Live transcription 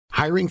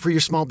Hiring for your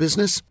small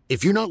business?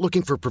 If you're not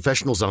looking for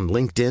professionals on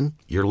LinkedIn,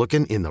 you're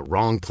looking in the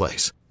wrong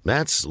place.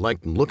 That's like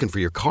looking for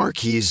your car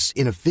keys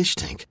in a fish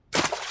tank.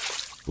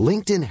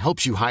 LinkedIn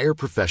helps you hire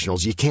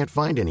professionals you can't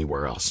find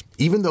anywhere else,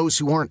 even those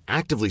who aren't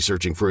actively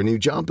searching for a new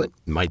job but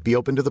might be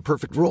open to the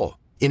perfect role.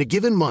 In a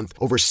given month,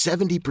 over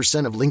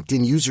 70% of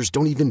LinkedIn users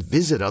don't even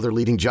visit other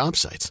leading job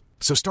sites.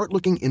 So start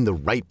looking in the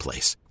right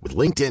place. With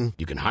LinkedIn,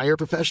 you can hire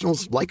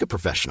professionals like a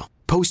professional.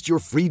 Post your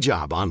free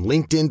job on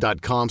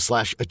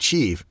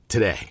linkedin.com/achieve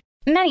today.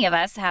 Many of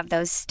us have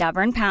those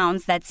stubborn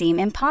pounds that seem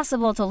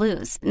impossible to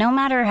lose, no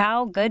matter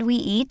how good we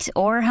eat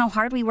or how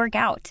hard we work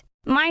out.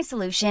 My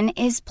solution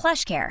is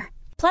PlushCare.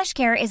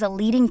 PlushCare is a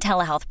leading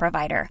telehealth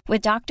provider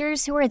with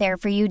doctors who are there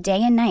for you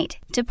day and night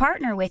to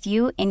partner with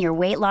you in your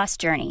weight loss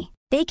journey.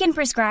 They can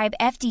prescribe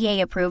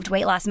FDA-approved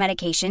weight loss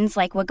medications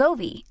like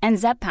Wegovy and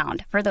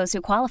Zepbound for those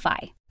who qualify.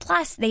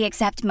 Plus, they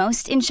accept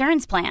most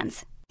insurance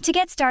plans. To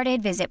get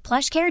started, visit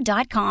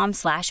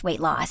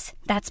plushcare.com/weightloss.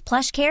 That's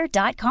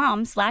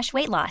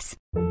plushcare.com/weightloss.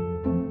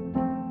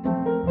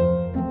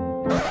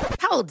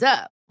 Hold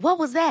up. What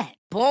was that?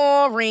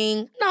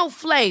 Boring. No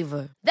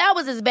flavor. That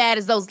was as bad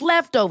as those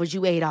leftovers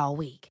you ate all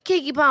week.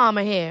 Keke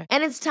Palmer here,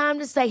 and it's time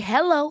to say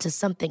hello to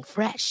something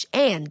fresh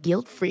and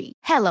guilt-free.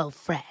 Hello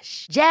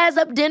Fresh. Jazz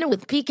up dinner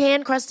with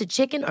pecan-crusted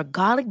chicken or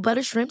garlic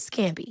butter shrimp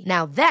scampi.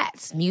 Now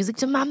that's music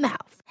to my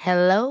mouth.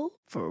 Hello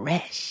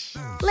Fresh.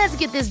 Let's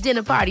get this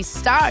dinner party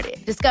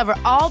started. Discover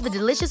all the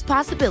delicious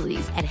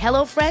possibilities at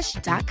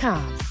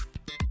hellofresh.com.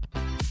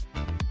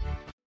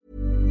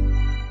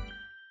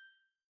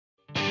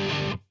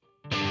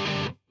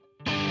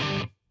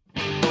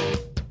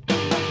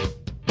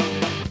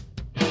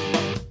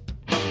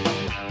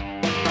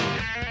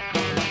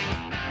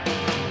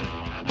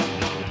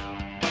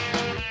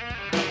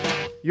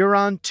 You're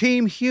on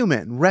Team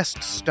Human,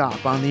 rest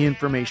stop on the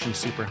information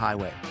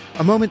superhighway.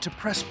 A moment to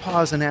press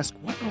pause and ask,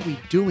 what are we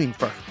doing,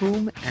 for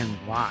whom, and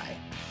why?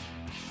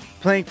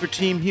 Playing for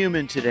Team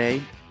Human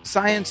today,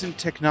 science and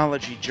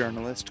technology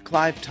journalist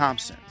Clive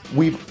Thompson.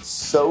 We've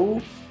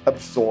so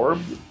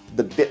absorbed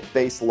the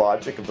bit-based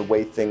logic of the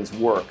way things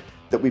work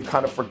that we've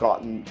kind of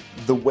forgotten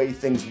the way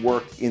things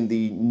work in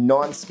the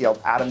non-scaled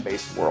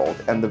atom-based world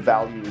and the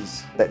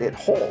values that it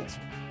holds.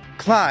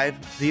 Clive,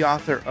 the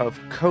author of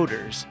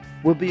Coders,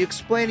 will be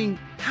explaining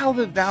how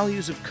the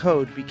values of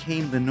code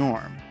became the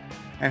norm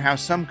and how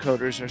some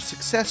coders are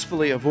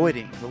successfully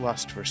avoiding the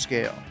lust for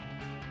scale.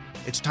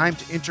 It's time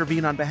to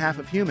intervene on behalf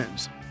of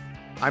humans.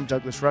 I'm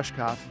Douglas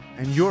Rushkoff,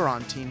 and you're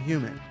on Team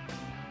Human.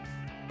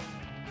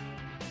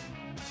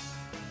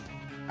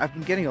 I've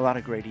been getting a lot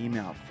of great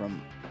email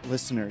from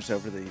listeners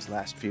over these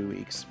last few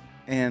weeks,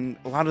 and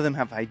a lot of them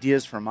have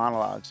ideas for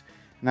monologues,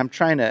 and I'm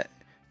trying to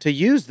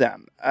use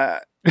them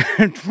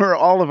for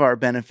all of our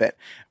benefit.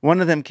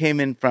 One of them came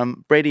in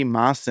from Brady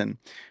Mawson,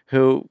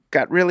 who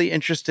got really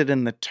interested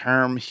in the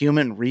term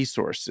human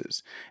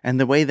resources and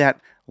the way that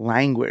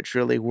language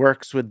really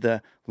works with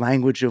the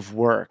language of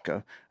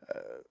work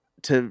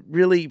to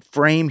really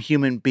frame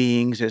human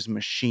beings as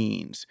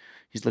machines.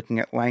 He's looking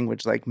at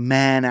language like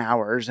man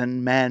hours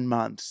and man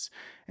months.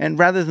 And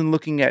rather than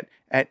looking at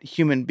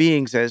human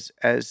beings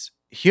as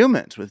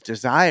humans with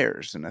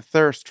desires and a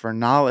thirst for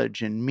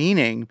knowledge and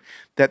meaning,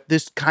 that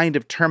this kind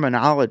of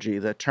terminology,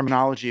 the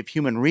terminology of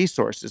human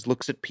resources,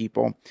 looks at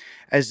people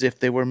as if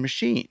they were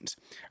machines.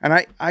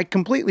 And I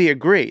completely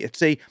agree.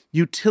 It's a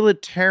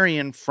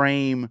utilitarian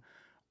frame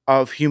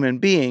of human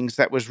beings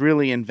that was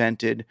really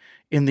invented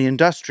in the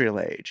industrial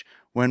age,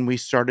 when we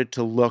started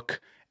to look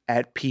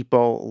at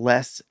people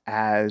less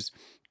as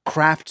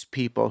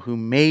craftspeople who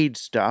made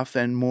stuff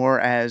and more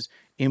as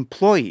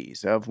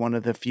employees of one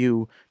of the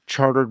few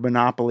chartered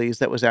monopolies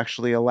that was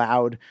actually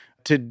allowed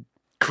to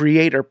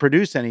create or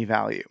produce any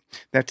value.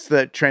 That's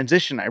the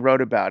transition I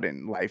wrote about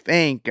in Life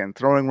Inc. and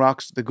Throwing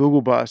Rocks at the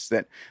Google Bus,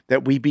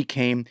 that we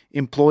became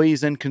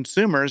employees and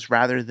consumers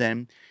rather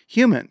than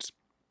humans.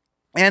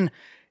 And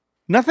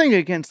nothing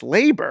against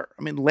labor.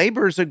 I mean,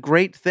 labor is a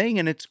great thing,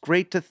 and it's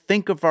great to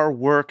think of our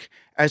work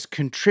as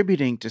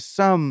contributing to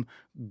some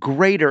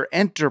greater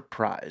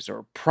enterprise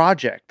or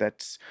project.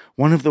 That's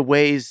one of the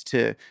ways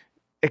to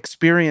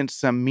experience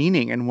some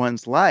meaning in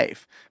one's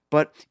life.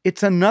 But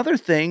it's another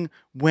thing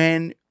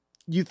when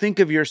you think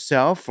of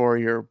yourself or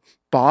your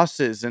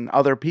bosses and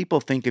other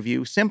people think of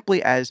you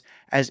simply as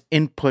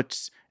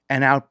inputs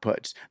and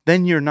outputs.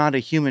 Then you're not a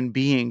human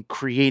being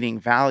creating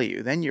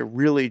value. Then you're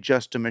really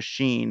just a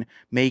machine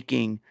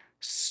making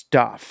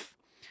stuff.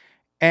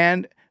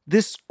 And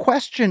this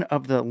question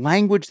of the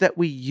language that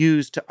we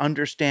use to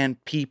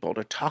understand people,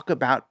 to talk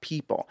about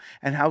people,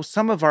 and how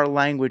some of our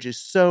language is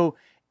so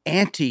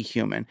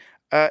anti-human,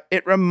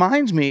 it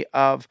reminds me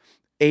of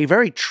a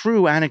very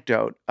true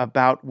anecdote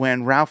about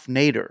when Ralph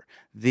Nader,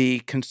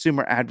 the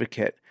consumer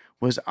advocate,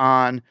 was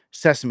on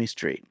Sesame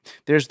Street.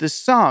 There's this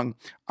song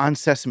on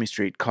Sesame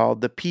Street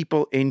called The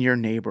People in Your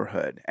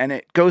Neighborhood, and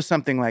it goes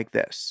something like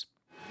this.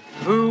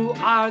 Who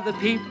are the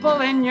people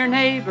in your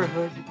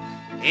neighborhood?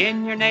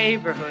 In your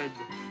neighborhood,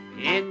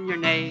 in your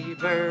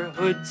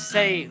neighborhood.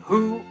 Say,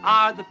 who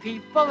are the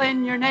people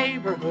in your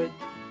neighborhood?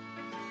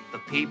 the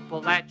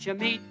people that you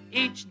meet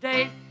each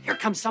day. Here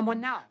comes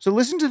someone now. So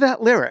listen to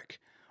that lyric.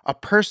 A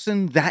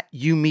person that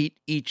you meet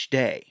each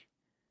day.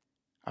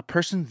 A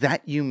person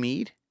that you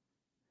meet?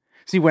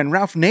 See, when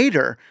Ralph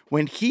Nader,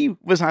 when he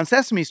was on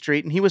Sesame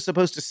Street and he was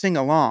supposed to sing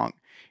along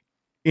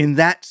in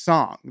that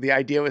song, the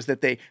idea was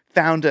that they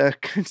found a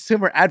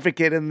consumer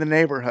advocate in the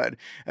neighborhood,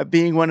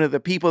 being one of the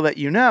people that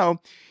you know.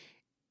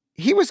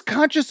 He was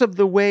conscious of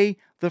the way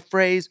the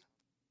phrase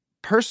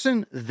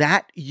person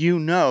that you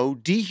know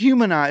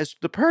dehumanized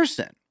the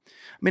person.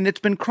 I mean, it's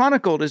been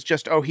chronicled as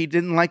just, he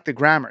didn't like the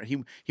grammar.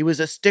 He was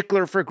a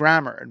stickler for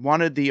grammar and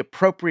wanted the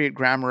appropriate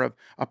grammar of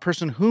a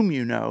person whom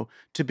you know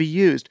to be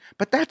used.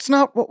 But that's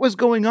not what was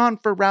going on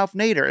for Ralph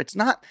Nader. It's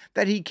not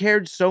that he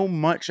cared so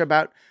much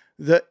about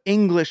the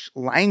English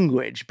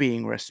language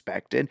being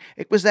respected.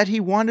 It was that he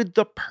wanted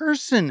the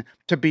person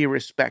to be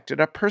respected.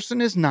 A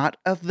person is not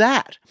a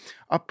that.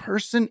 A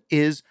person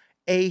is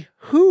a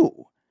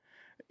who.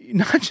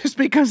 Not just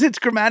because it's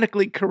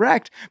grammatically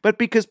correct, but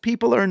because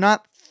people are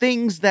not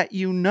things that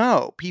you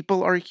know.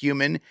 People are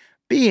human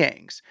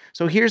beings.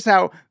 So here's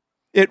how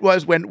it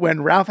was when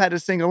Ralph had to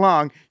sing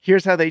along.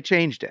 Here's how they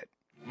changed it.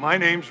 My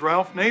name's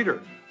Ralph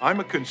Nader. I'm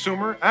a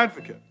consumer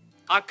advocate.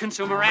 A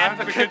consumer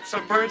advocate's a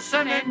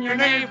person in your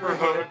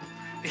neighborhood.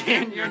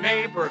 In your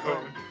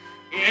neighborhood.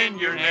 In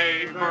your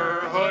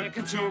neighborhood. A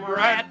consumer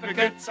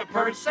advocate's a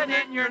person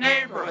in your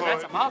neighborhood.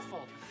 That's a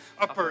mouthful.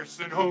 A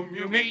person whom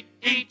you meet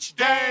each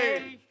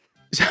day.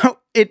 So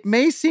it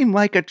may seem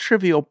like a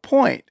trivial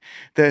point,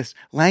 this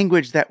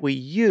language that we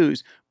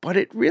use, but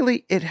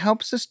it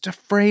helps us to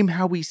frame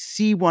how we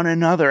see one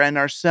another and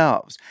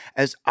ourselves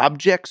as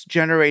objects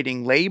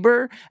generating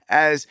labor,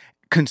 as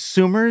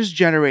consumers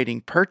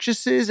generating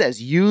purchases,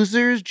 as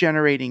users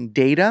generating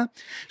data.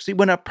 See,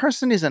 when a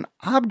person is an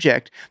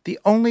object, the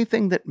only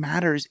thing that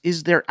matters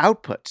is their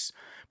outputs.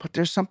 But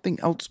there's something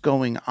else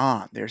going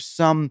on. There's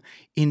some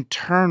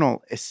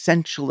internal,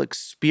 essential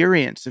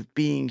experience of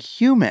being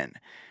human.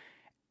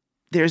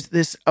 There's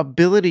this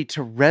ability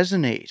to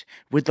resonate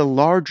with the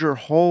larger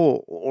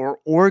whole or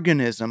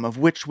organism of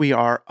which we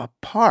are a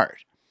part.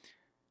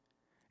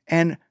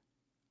 And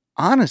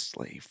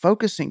honestly,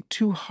 focusing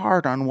too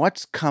hard on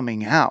what's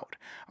coming out,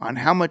 on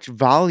how much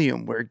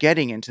volume we're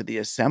getting into the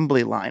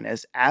assembly line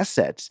as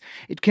assets,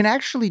 it can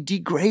actually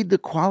degrade the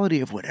quality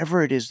of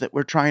whatever it is that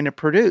we're trying to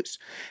produce.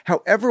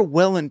 However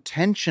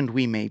well-intentioned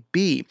we may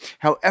be,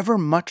 however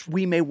much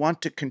we may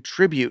want to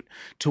contribute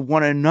to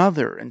one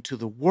another and to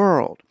the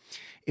world,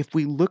 if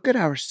we look at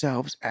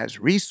ourselves as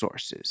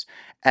resources,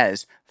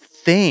 as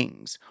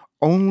things,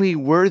 only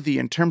worthy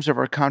in terms of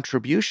our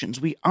contributions,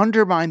 we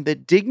undermine the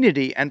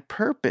dignity and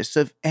purpose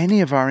of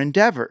any of our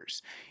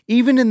endeavors.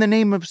 Even in the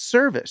name of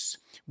service,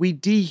 we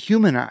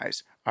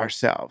dehumanize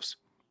ourselves.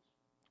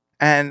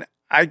 And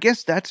I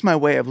guess that's my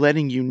way of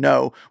letting you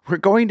know we're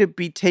going to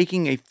be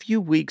taking a few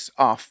weeks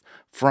off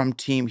from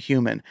Team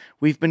Human.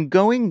 We've been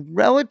going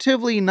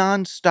relatively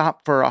nonstop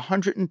for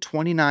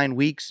 129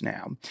 weeks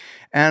now.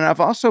 And I've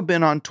also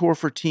been on tour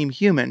for Team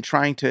Human,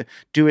 trying to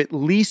do at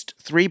least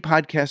 3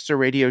 podcasts or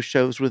radio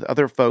shows with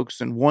other folks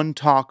and 1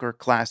 talk or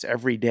class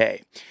every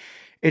day.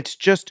 It's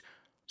just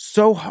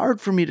so hard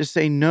for me to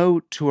say no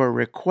to a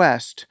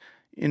request.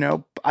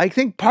 I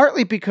think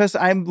partly because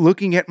I'm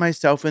looking at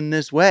myself in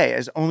this way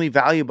as only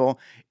valuable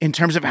in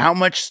terms of how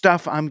much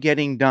stuff I'm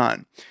getting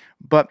done.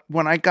 But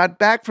when I got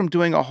back from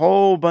doing a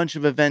whole bunch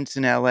of events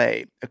in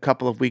LA a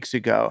couple of weeks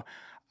ago,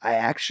 I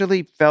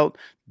actually felt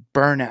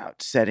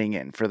burnout setting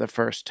in for the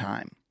first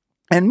time.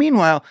 And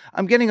meanwhile,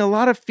 I'm getting a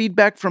lot of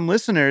feedback from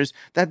listeners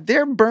that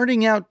they're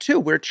burning out too.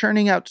 We're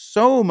churning out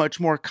so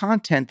much more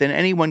content than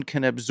anyone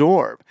can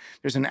absorb.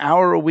 There's an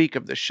hour a week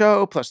of the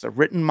show, plus the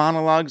written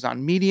monologues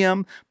on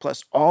Medium,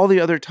 plus all the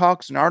other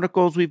talks and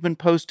articles we've been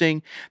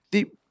posting.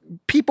 The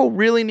people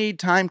really need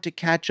time to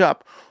catch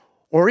up,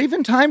 or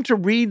even time to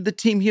read the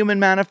Team Human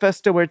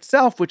Manifesto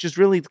itself, which is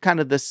really kind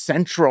of the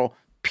central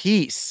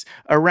piece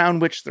around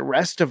which the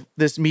rest of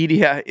this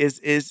media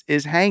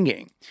is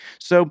hanging.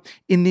 So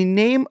in the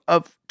name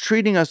of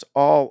treating us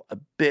all a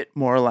bit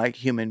more like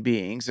human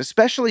beings,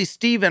 especially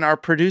Steven, our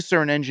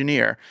producer and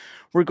engineer,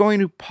 we're going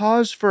to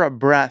pause for a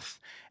breath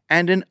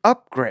and an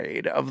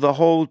upgrade of the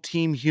whole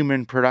Team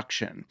Human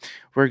production.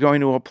 We're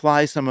going to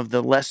apply some of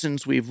the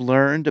lessons we've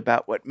learned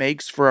about what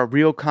makes for a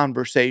real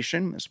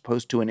conversation as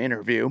opposed to an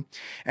interview,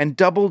 and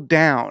double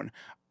down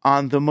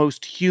on the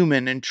most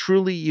human and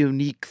truly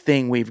unique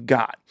thing we've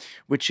got,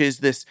 which is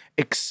this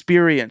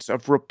experience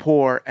of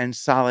rapport and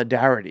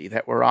solidarity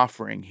that we're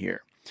offering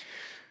here.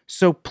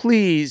 So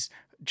please,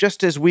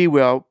 just as we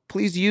will,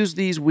 please use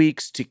these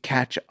weeks to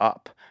catch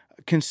up.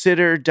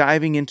 Consider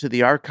diving into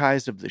the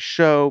archives of the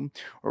show,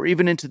 or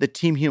even into the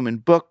Team Human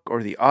book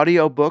or the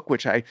audio book,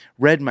 which I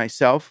read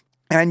myself,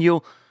 and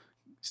you'll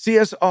see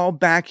us all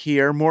back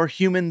here, more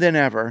human than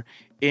ever,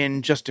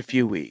 in just a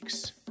few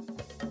weeks.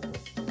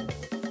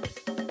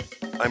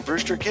 I'm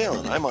Brewster Gill,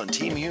 and I'm on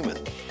Team Human.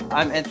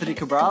 I'm Anthony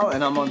Cabral,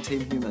 and I'm on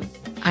Team Human.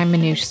 I'm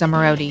Manoush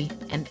Zomorodi,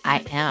 and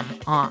I am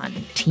on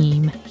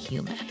Team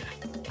Human.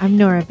 I'm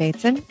Nora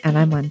Bateson, and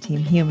I'm on Team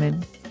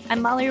Human.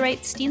 I'm Molly Wright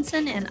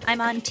Steenson, and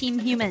I'm on Team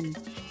Human.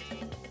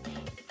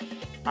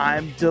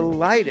 I'm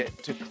delighted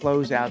to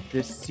close out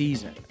this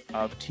season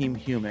of Team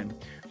Human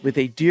with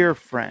a dear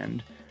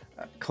friend,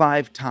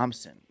 Clive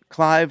Thompson.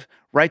 Clive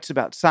writes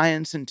about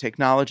science and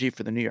technology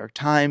for the New York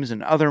Times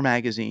and other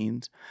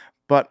magazines,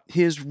 but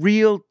his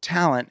real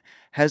talent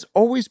has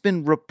always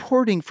been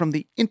reporting from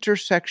the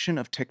intersection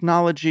of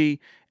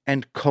technology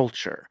and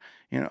culture.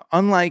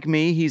 Unlike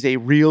me, he's a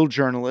real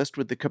journalist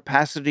with the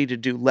capacity to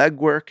do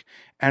legwork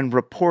and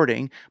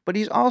reporting, but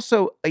he's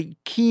also a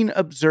keen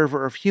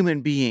observer of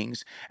human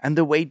beings and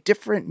the way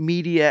different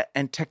media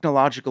and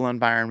technological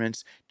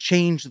environments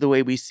change the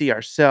way we see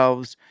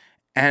ourselves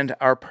and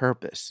our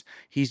purpose.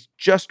 He's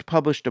just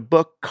published a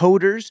book,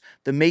 Coders,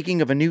 The Making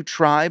of a New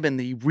Tribe and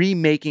the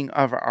Remaking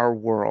of Our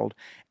World.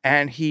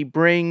 And he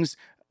brings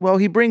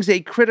a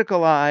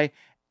critical eye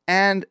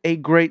and a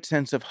great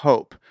sense of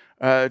hope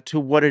to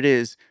what it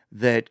is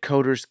that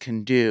coders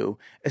can do,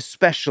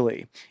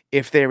 especially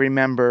if they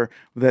remember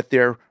that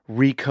they're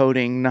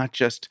recoding not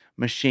just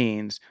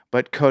machines,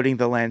 but coding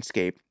the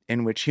landscape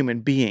in which human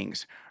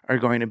beings are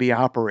going to be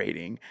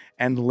operating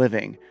and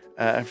living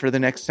for the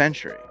next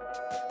century.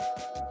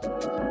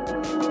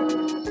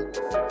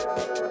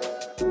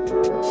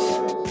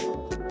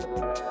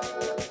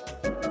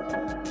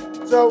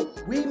 So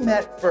we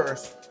met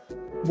first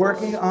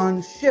working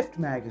on Shift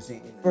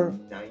magazine for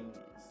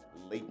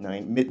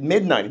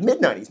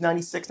mid-90s,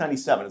 96,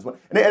 97 is when,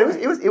 and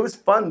it was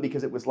fun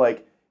because it was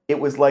like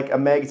a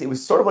magazine. It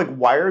was sort of like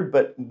Wired,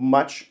 but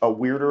much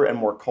weirder and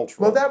more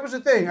cultural. Well, that was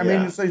the thing. I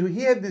mean, so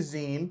he had the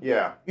zine.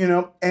 Yeah.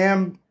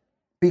 And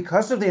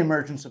because of the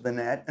emergence of the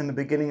net and the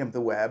beginning of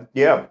the web,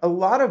 a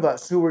lot of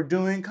us who were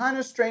doing kind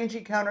of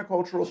strangey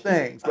countercultural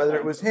things, whether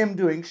it was him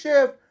doing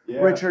Shift,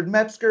 Richard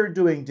Metzger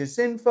doing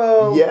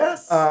Disinfo,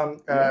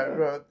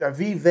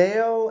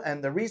 V-Veil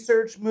and the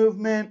research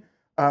movement,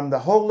 the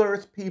Whole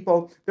Earth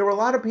people. There were a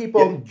lot of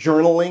people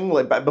journaling,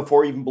 like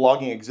before even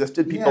blogging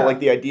existed. People like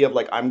the idea of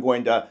like I'm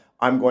going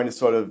to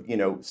sort of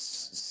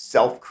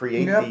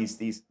self-create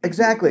these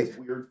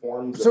weird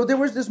forms. So there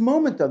was this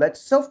moment though, that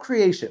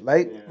self-creation,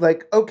 right?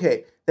 Like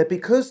that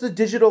because the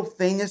digital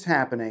thing is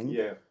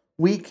happening,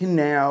 we can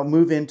now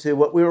move into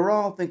what we were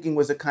all thinking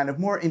was a kind of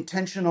more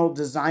intentional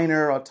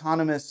designer,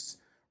 autonomous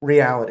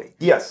reality.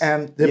 Yes.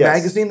 And the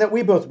magazine that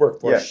we both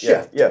worked for,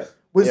 Shift,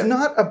 was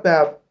not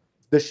about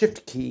the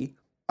shift key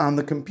on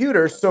the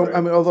computer. So,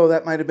 I mean, although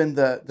that might have been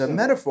the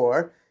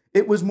metaphor,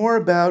 it was more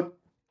about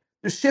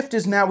the shift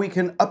is now we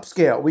can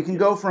upscale. We can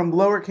go from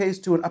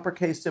lowercase to an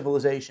uppercase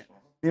civilization,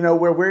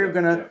 where we're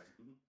going to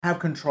have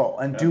control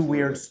and do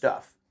weird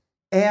stuff.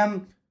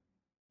 And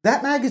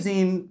that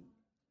magazine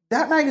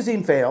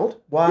failed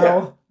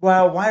while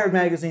Wired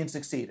magazine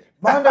succeeded.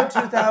 Mondo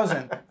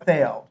 2000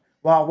 failed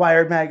while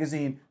Wired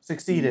magazine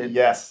succeeded.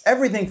 Yes.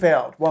 Everything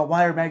failed while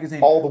Wired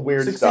magazine all the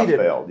weird succeeded. Stuff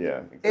failed.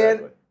 Yeah. Exactly.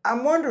 And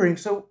I'm wondering,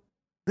 so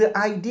the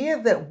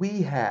idea that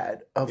we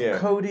had of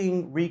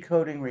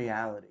recoding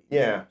reality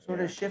sort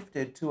of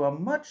shifted to a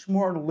much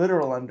more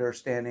literal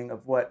understanding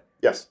of what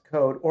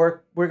code,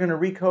 or we're going to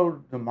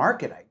recode the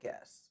market, I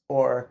guess,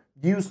 or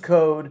use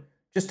code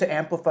just to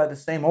amplify the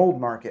same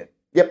old market.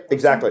 Yep,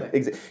 exactly.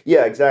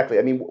 Exactly.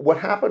 I mean, what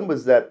happened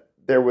was that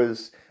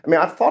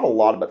I've thought a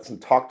lot about this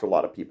and talked to a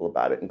lot of people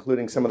about it,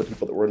 including some of the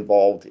people that were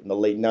involved in the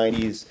late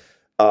 90s,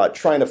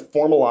 trying to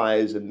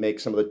formalize and make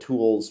some of the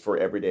tools for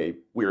everyday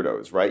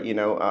weirdos, right?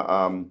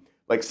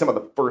 Like some of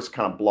the first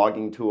kind of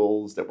blogging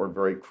tools that were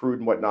very crude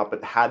and whatnot,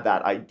 but had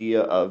that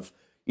idea of,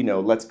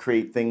 let's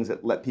create things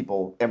that let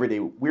people, everyday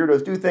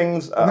weirdos, do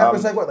things. And that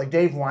was like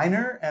Dave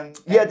Weiner?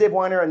 Dave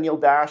Weiner and Neil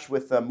Dash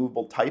with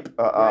Movable Type,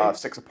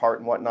 6 Apart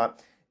and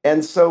whatnot.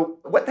 And so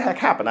what the heck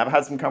happened? I've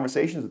had some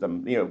conversations with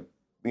them,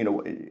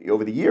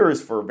 over the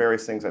years for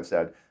various things I've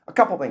said. A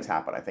couple things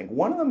happened, I think.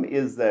 One of them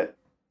is that,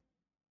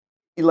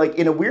 like,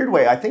 in a weird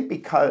way, I think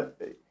because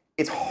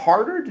it's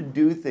harder to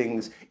do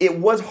things, it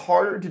was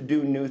harder to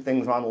do new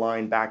things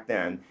online back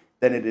then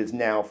than it is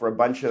now for a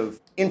bunch of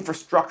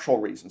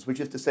infrastructural reasons, which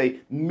is to say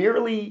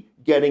merely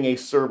getting a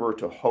server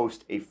to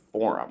host a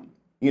forum,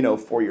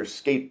 for your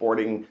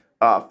skateboarding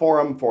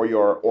forum, for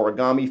your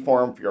origami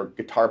forum, for your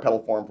guitar pedal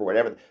forum, for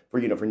whatever,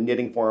 for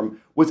knitting forum,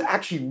 was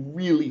actually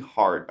really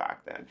hard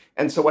back then.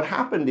 And so what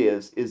happened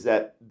is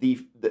that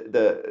the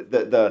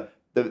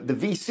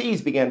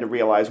VCs began to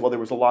realize, well, there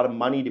was a lot of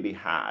money to be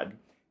had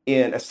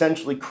in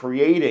essentially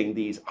creating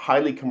these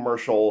highly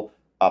commercial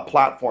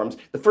platforms.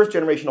 The first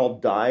generation all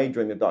died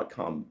during the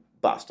dot-com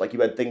bust. Like you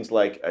had things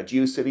like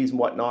GeoCities and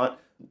whatnot,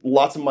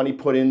 lots of money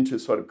put into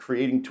sort of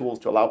creating tools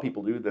to allow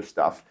people to do this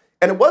stuff.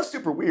 And it was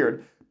super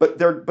weird. But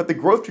the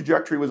growth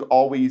trajectory was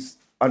always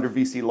under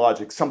VC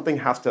logic. Something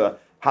has to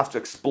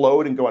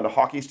explode and go into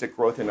hockey stick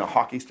growth in a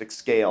hockey stick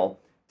scale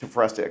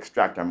for us to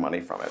extract our money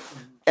from it.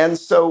 And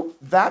so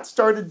that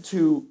started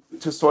to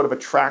sort of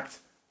attract,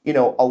 a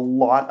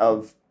lot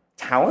of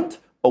talent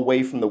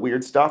away from the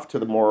weird stuff to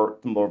the more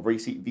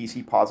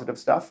VC positive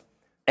stuff.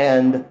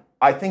 And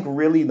I think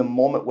really the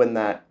moment when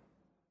that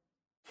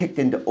kicked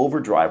into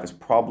overdrive was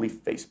probably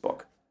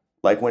Facebook.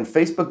 Like when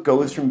Facebook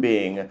goes from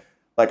being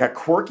like a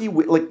quirky,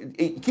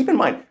 keep in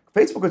mind,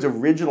 Facebook was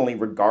originally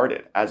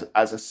regarded as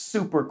a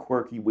super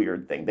quirky,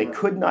 weird thing. They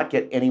could not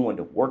get anyone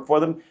to work for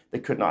them. They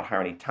could not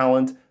hire any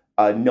talent.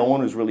 No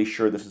one was really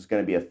sure this was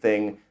going to be a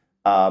thing.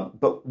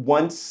 But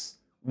once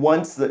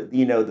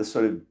the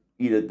sort of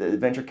the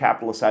venture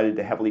capital decided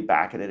to heavily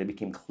back it, and it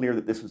became clear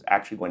that this was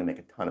actually going to make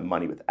a ton of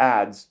money with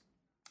ads.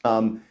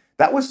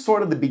 That was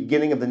sort of the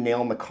beginning of the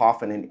nail in the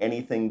coffin in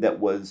anything that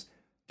was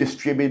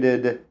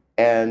distributed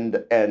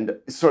and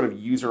sort of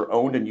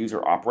user-owned and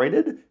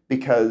user-operated,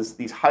 because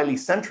these highly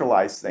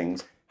centralized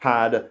things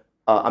had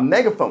a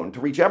megaphone to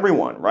reach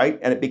everyone, right?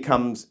 And it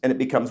becomes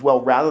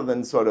well, rather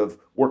than sort of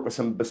work with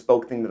some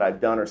bespoke thing that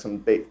I've done or some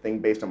thing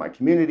based on my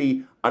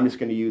community, I'm just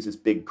going to use this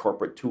big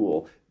corporate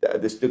tool,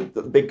 this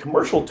big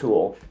commercial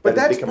tool. But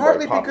that's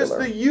partly because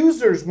the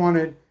users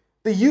wanted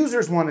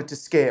to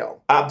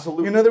scale.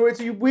 Absolutely. In other words,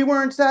 we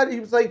weren't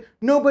it was like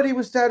nobody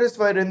was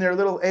satisfied in their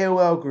little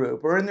AOL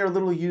group or in their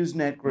little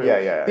Usenet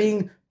group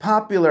being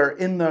popular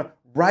in the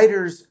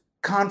writers'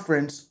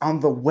 conference on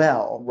the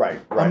Well,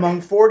 right, among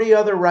 40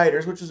 other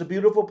writers, which is a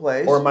beautiful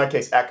place. Or in my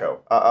case,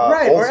 Echo. Or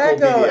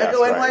Echo BBS,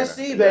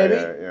 NYC, baby.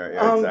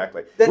 Yeah,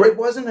 exactly. That it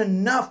wasn't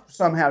enough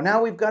somehow.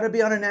 Now we've got to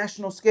be on a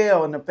national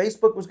scale, and the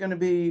Facebook was going to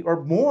be,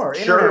 or more,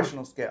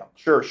 international scale.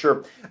 Sure.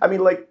 I mean,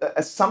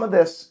 some of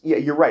this,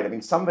 you're right. I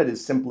mean, some of it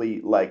is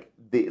simply you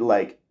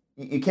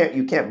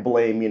can't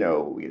blame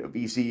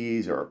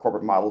VCs or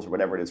corporate models or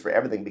whatever it is for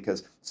everything,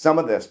 because some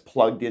of this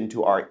plugged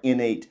into our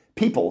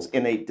people's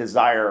innate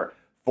desire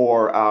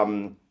for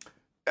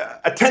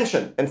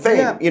attention and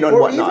fame, and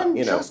whatnot.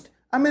 And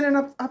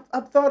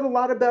I've thought a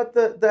lot about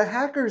the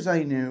hackers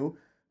I knew,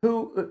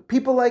 who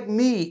people like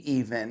me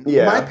even.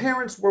 Yeah. My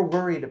parents were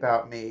worried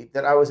about me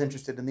that I was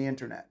interested in the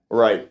internet.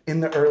 Right.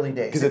 In the early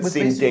days. Because it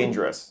seemed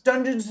dangerous.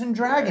 Dungeons and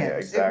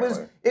Dragons. Yeah,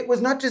 exactly. It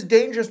was not just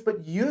dangerous,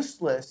 but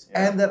useless,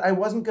 and that I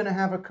wasn't going to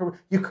have a career.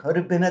 You could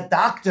have been a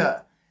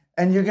doctor.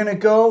 And you're going to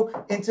go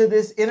into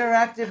this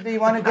interactive,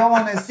 you want to go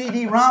on a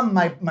CD-ROM,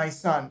 my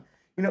son.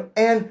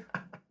 And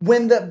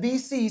when the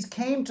VCs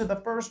came to the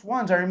first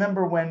ones, I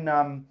remember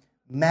when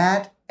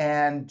Matt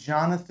and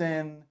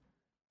Jonathan,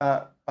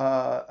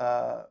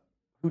 who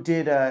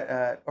did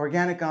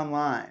Organic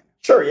Online.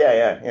 Sure,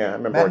 yeah, I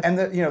remember. And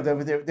there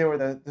were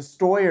the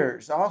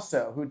Stoyers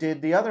also, who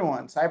did the other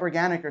one,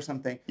 Cyberganic or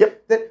something.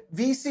 Yep. That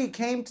VC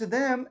came to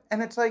them,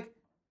 and it's like,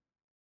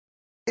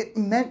 it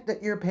meant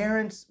that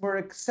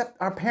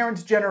our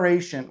parents'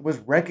 generation was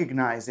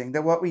recognizing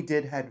that what we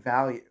did had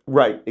value.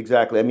 Right,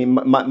 exactly. I mean,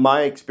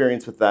 my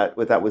experience with that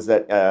was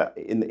that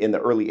in the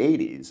early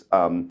 80s,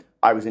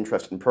 I was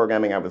interested in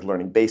programming. I was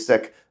learning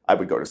BASIC. I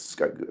would go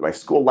to my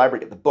school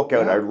library, get the book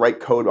out. I would write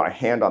code by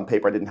hand on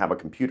paper. I didn't have a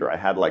computer. I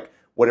had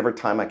whatever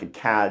time I could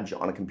cadge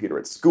on a computer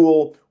at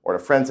school or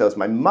at a friend's house.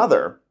 My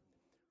mother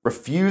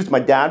refused.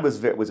 My dad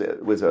was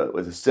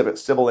a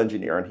civil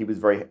engineer, and he was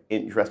very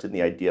interested in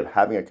the idea of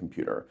having a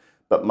computer.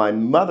 But my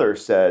mother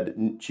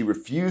said she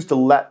refused to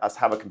let us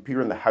have a computer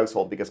in the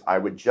household because I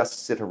would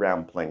just sit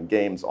around playing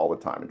games all the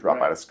time and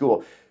drop out of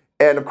school.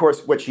 And of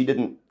course, what she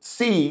didn't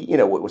see,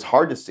 what was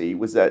hard to see,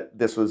 was that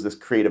this was this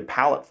creative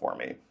palette for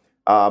me.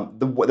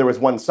 There was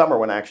one summer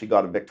when I actually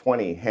got a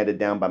VIC-20 handed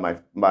down by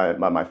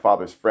my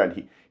father's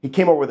friend. He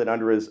came over with it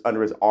under his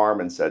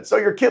arm and said, "So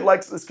your kid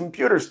likes this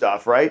computer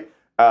stuff, right?"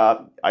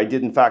 I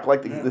did in fact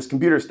like this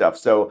computer stuff,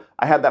 so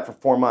I had that for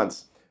 4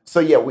 months. So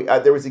yeah,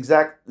 there was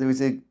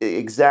an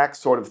exact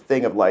sort of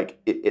thing of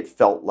it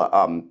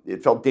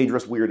felt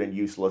dangerous, weird, and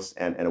useless,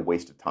 and a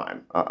waste of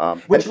time.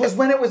 Which was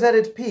when it was at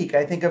its peak,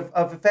 I think,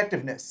 of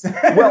effectiveness.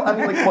 Well, I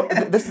mean,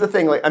 this is the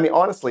thing.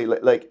 Honestly,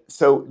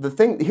 so the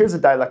thing. Here's the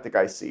dialectic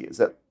I see is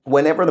that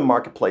whenever the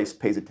marketplace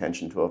pays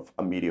attention to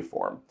a media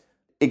form,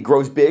 it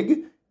grows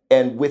big,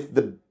 and with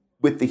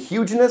the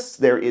hugeness,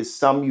 there is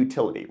some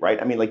utility,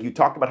 right? I mean, you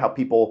talked about how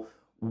people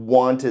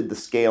wanted the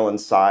scale and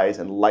size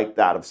and like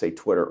that of, say,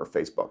 Twitter or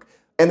Facebook.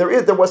 And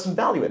there was some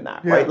value in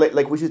that, right?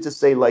 Which is to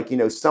say,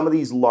 some of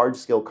these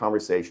large-scale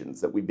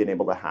conversations that we've been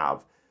able to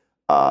have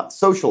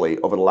socially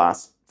over the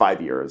last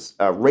 5 years,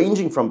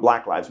 ranging from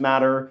Black Lives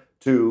Matter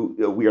to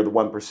We Are the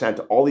 1%,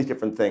 to all these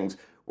different things,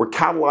 were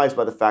catalyzed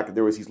by the fact that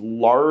there was these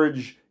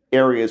large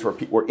areas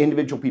where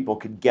individual people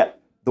could get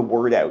the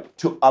word out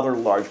to other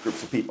large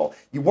groups of people.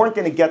 You weren't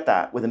going to get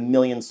that with a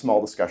million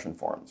small discussion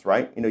forums,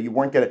 right? You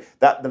weren't going to.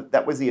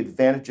 That was the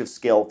advantage of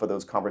scale for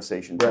those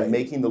conversations, right.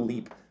 Making the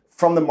leap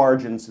from the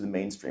margins to the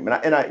mainstream.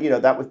 And I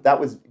that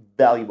was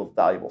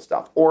valuable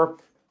stuff. Or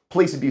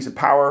police abuse of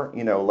power.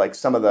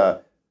 Some of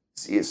the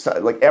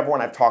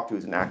everyone I've talked to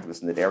is an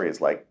activist in that area.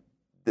 Is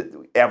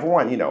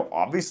everyone.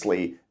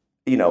 Obviously,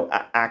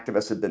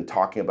 activists have been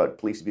talking about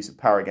police abuse of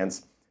power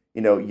against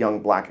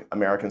young Black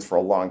Americans for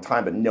a long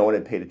time, but no one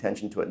had paid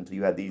attention to it until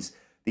you had the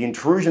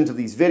intrusions of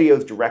these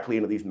videos directly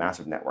into these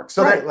massive networks.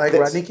 So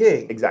Rodney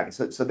King. Exactly.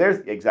 So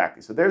there's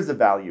the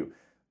value.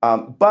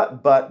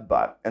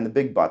 But and the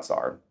big buts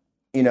are,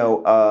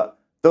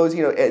 those,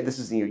 this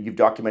is, you've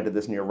documented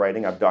this in your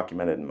writing, I've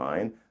documented in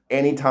mine.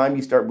 Anytime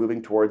you start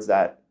moving towards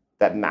that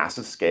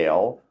massive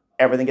scale,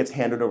 everything gets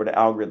handed over to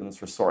algorithms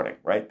for sorting,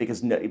 right?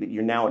 Because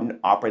you're now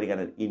operating at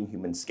an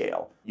inhuman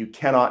scale. You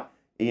cannot,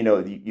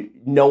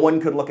 no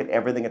one could look at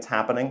everything that's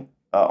happening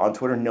on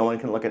Twitter. No one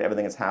can look at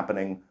everything that's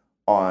happening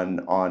on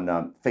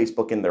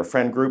Facebook in their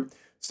friend group.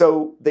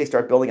 So they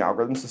start building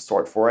algorithms to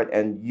sort for it,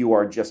 and you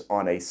are just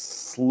on a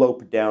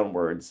slope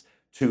downwards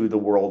to the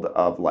world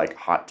of like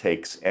hot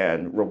takes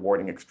and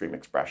rewarding extreme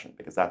expression,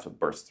 because that's what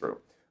bursts through.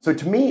 So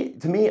to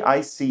me,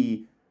 I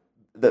see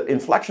the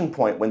inflection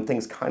point when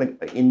things kind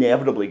of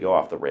inevitably go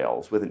off the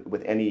rails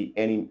with any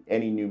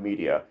new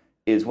media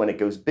is when it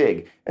goes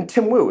big. And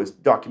Tim Wu has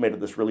documented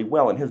this really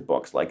well in his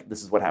books. Like,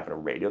 this is what happened to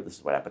radio. This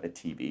is what happened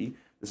to TV.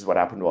 This is what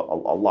happened to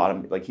a lot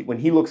of, like, when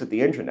he looks at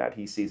the internet,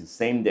 he sees the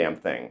same damn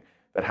thing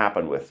that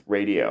happened with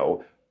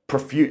radio.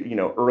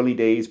 Early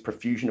days,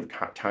 profusion of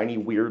tiny,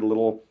 weird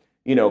little,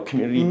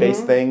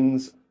 community-based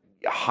things,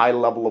 a high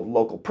level of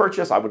local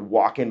purchase. I would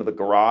walk into the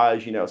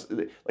garage,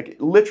 like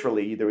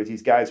literally there was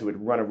these guys who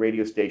would run a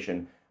radio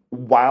station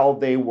while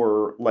they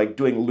were like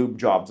doing lube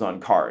jobs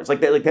on cars.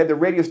 Like they had the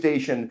radio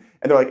station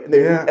and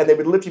they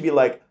would literally be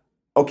like,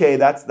 okay,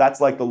 that's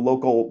like the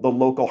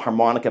local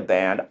harmonica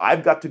band.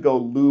 I've got to go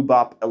lube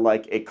up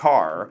like a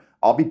car.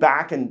 I'll be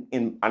back in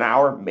an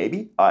hour,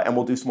 maybe, and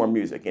we'll do some more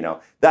music.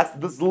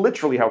 That's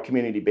literally how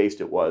community-based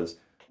it was.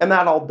 And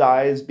that all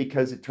dies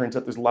because it turns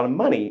out there's a lot of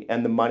money,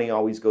 and the money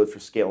always goes for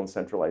scale and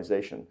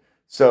centralization.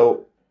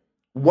 So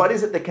what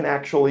is it that can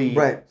actually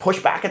push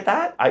back at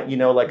that? I'm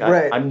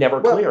never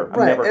clear.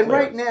 I'm never clear.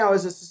 Right now,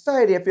 as a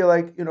society, I feel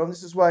like,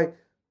 this is why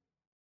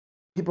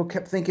people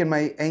kept thinking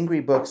my angry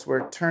books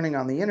were turning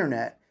on the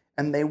internet,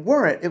 and they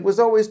weren't. It was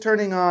always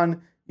turning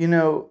on,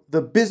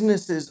 the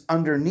businesses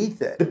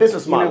underneath it. The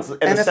business models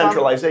and the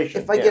centralization.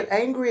 If I get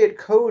angry at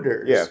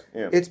coders,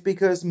 it's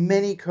because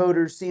many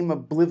coders seem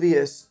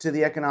oblivious to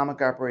the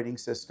economic operating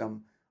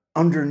system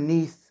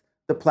underneath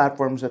the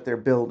platforms that they're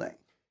building.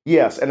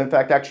 Yes, and in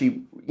fact,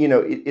 actually,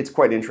 it's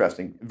quite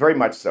interesting, very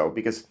much so,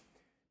 because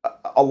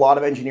a lot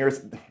of engineers,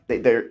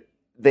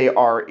 they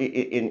are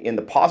in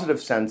the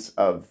positive sense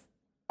of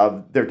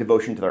their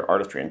devotion to their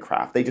artistry and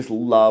craft. They just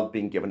love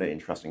being given an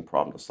interesting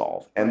problem to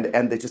solve, and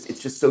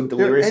it's just so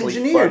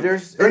deliriously fun.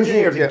 They're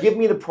engineers. Yeah. Give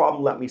me the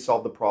problem, let me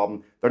solve the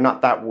problem. They're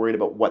not that worried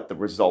about what the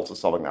results of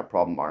solving that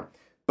problem are.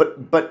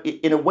 But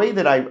in a way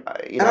that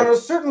on a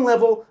certain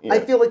level, I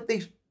feel like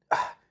they.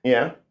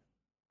 Yeah.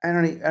 I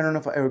don't know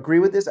if I agree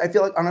with this. I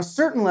feel like on a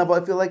certain level,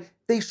 I feel like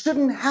they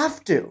shouldn't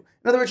have to.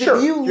 In other words,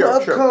 if you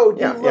love code,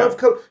 love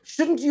code.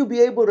 Shouldn't you be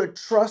able to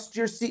trust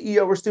your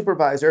CEO or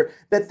supervisor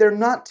that they're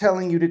not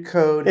telling you to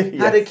code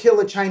how to kill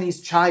a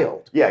Chinese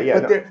child?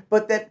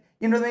 But that,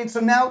 you know what I mean? So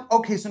now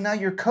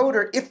your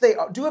coder, if they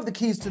do have the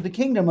keys to the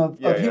kingdom of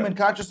human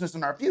consciousness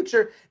in our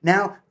future,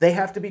 now they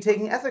have to be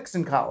taking ethics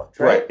in college,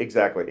 right? Right,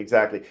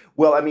 exactly.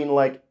 Well, I mean,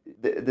 like,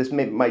 this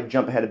might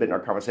jump ahead a bit in our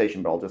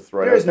conversation, but I'll just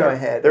throw it out there. There is no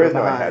ahead. There is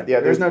no ahead. Yeah,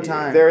 there's no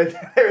time. There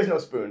is no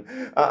spoon.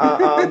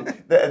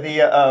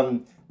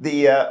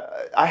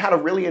 I had a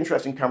really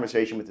interesting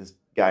conversation with this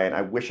guy, and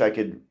I wish I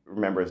could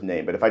remember his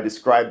name, but if I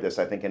describe this,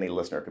 I think any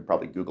listener could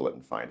probably Google it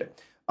and find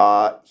it.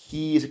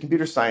 He's a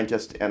computer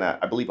scientist and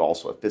I believe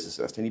also a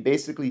physicist, and he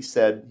basically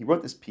said, he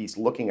wrote this piece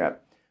looking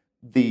at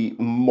the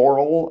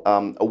moral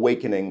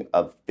awakening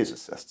of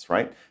physicists,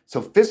 right? So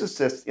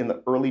physicists in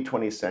the early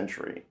 20th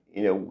century,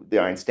 the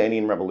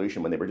Einsteinian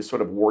revolution, when they were just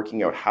sort of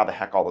working out how the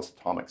heck all this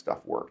atomic stuff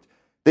worked,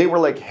 they were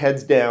like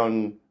heads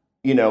down,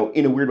 in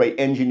a weird way,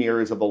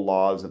 engineers of the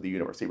laws of the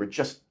universe. They were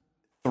just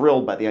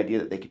thrilled by the idea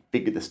that they could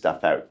figure this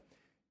stuff out.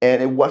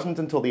 And it wasn't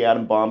until the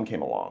atom bomb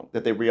came along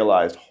that they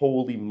realized,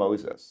 holy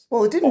Moses.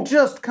 Well, it didn't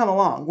just come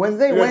along. When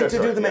they went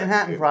to do the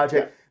Manhattan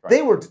Project,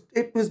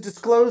 it was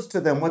disclosed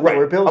to them what they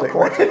were building. Of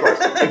course,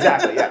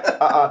 exactly,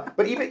 yeah.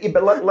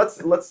 But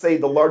let's say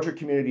the larger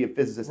community of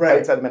physicists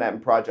outside the Manhattan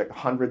Project,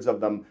 hundreds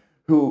of them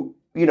who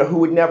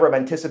would never have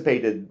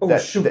anticipated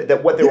that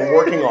what they were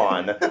working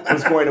on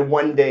was going to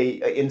one day,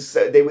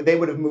 they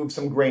would have moved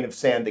some grain of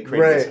sand that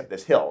created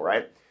this hill,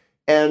 right?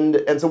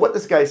 And so what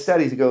this guy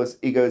said is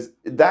he goes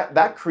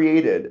that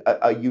created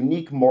a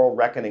unique moral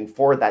reckoning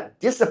for that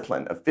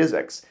discipline of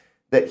physics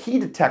that he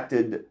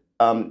detected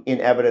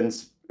in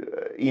evidence,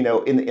 in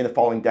the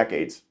following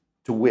decades.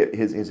 To wit,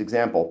 his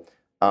example,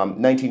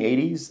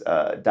 1980s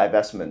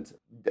divestment.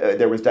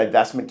 There was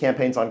divestment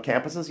campaigns on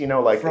campuses,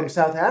 like from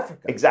South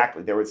Africa.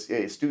 Exactly. There was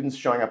students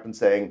showing up and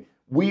saying,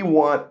 we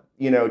want,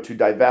 to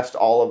divest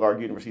all of our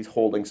university's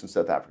holdings in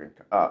South African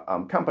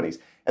companies.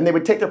 And they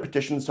would take their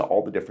petitions to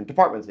all the different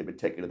departments. They would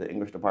take it to the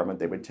English department.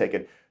 They would take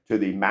it to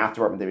the math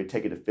department. They would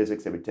take it to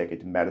physics. They would take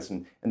it to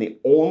medicine. And the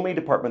only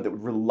department that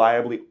would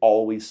reliably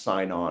always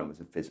sign on was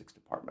the physics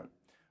department.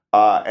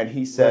 And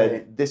he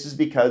said, this is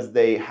because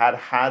they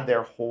had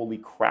their holy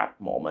crap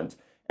moment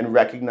and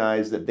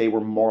recognized that they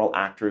were moral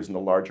actors in the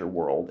larger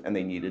world and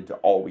they needed to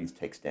always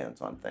take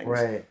stands on things.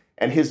 Right.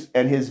 And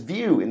his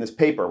view in this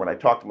paper, when I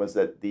talked to him, was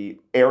that the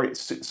area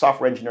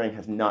software engineering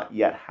has not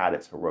yet had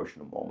its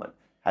Hiroshima moment,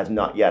 has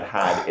not yet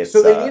had its...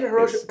 So they need a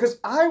Hiroshima... Because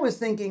I was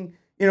thinking,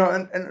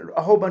 and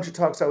a whole bunch of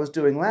talks I was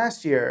doing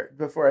last year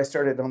before I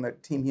started on the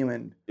Team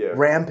Human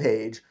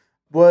rampage,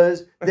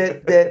 was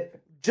that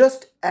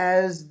just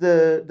as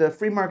the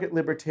free market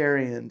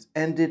libertarians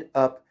ended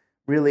up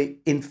really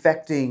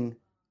infecting,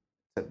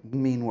 a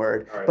mean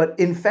word, right, but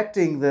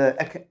infecting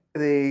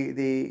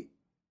the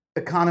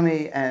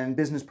economy and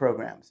business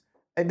programs.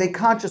 And they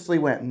consciously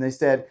went and they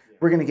said,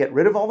 we're going to get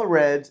rid of all the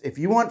reds. If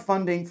you want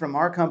funding from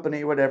our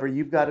company or whatever,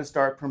 you've got to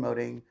start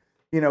promoting,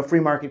 free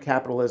market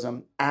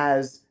capitalism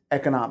as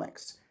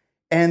economics.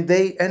 And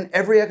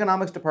every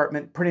economics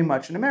department pretty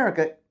much in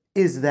America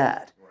is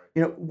that.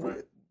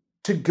 Right.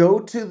 To go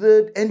to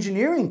the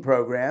engineering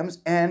programs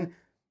and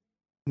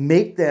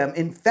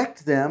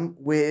infect them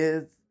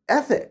with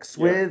ethics,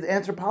 with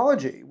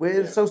anthropology,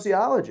 with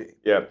sociology.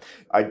 Yeah,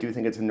 I do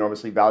think it's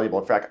enormously valuable.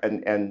 In fact,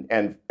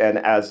 and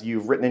as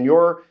you've written in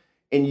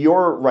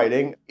your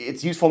writing,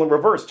 it's useful in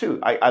reverse too.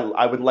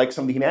 I would like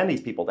some of the humanities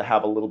people to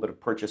have a little bit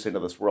of purchase into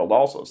this world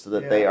also, so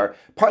that they are,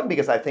 partly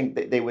because I think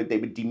that they would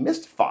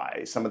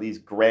demystify some of these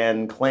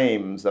grand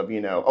claims of,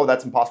 oh,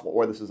 that's impossible,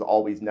 or this is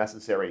always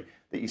necessary,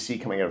 that you see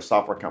coming out of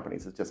software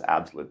companies. It's just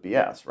absolute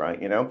BS,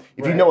 right?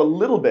 If you know a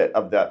little bit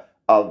of the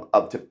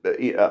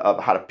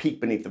of how to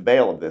peek beneath the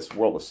veil of this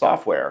world of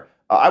software,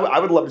 I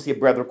would love to see a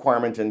breadth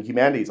requirement in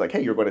humanities, like,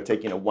 hey, you're going to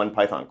take one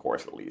Python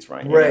course at least,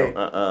 right? Right.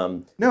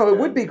 No, it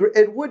would be great.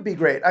 It would be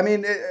great. I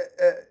mean,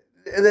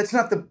 that's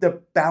not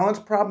the balance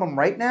problem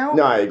right now.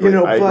 No, I agree.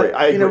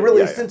 I agree.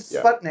 Really, since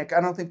Sputnik,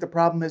 I don't think the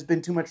problem has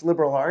been too much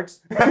liberal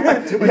arts,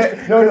 too much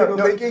critical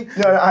thinking.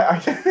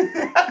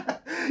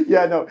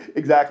 Yeah, no,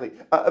 exactly.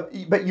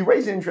 But you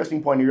raised an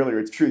interesting point earlier.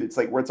 It's true. It's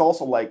like where it's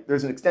also like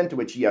there's an extent to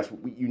which, yes,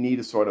 you need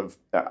a sort of,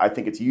 I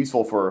think it's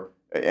useful for,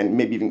 and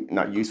maybe even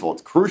not useful,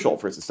 it's crucial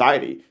for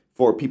society,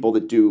 for people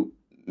that do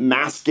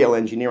mass scale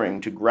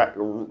engineering to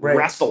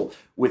wrestle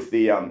with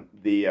the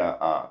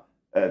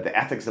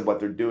ethics of what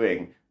they're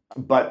doing.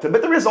 But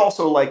there is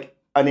also like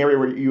an area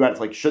where you add,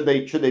 like, should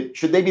they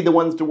be the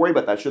ones to worry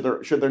about that?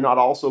 Should there not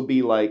also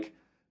be like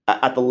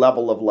at the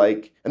level of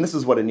like, and this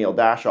is what Anil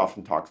Dash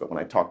often talks about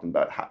when I talk to him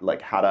about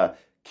how to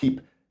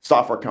keep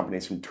software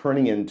companies from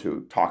turning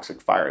into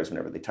toxic fires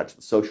whenever they touch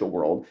the social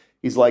world.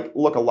 He's like,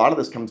 look, a lot of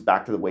this comes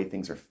back to the way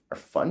things are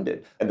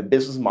funded and the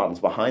business models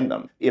behind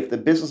them. If the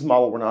business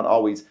model were not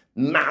always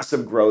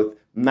massive growth,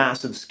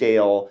 massive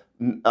scale,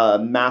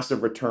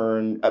 massive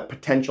return,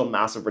 potential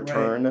massive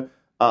return,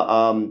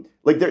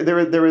 like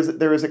there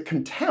is a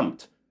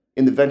contempt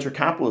in the venture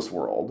capitalist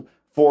world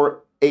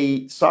for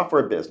a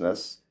software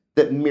business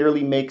that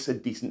merely makes a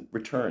decent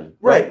return.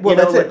 Right. Well,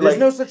 that's it. There's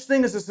no such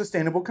thing as a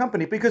sustainable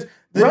company because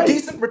the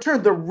decent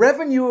return, the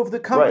revenue of the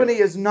company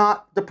is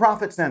not the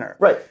profit center.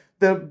 Right.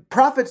 The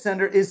profit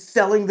center is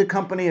selling the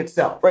company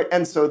itself. Right.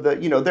 And so there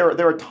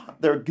are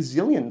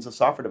gazillions of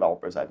software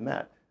developers I've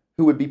met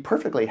who would be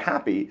perfectly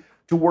happy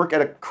to work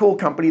at a cool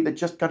company that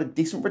just got a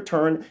decent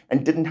return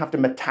and didn't have to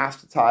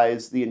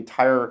metastasize the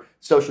entire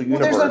social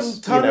universe. Well, there's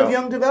a ton of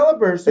young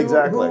developers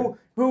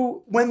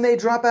who, when they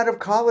drop out of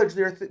college,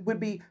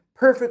 would be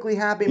perfectly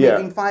happy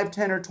making $5,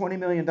 $10, or $20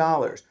 million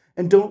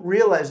and don't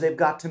realize they've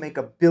got to make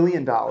 $1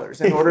 billion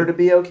in order to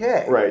be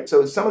okay. Right.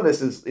 So some of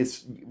this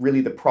is really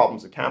the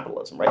problems of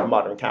capitalism, right?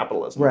 Modern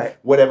capitalism. Right.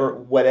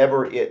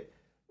 Whatever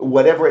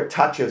it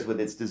touches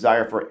with its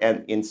desire for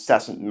an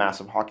incessant,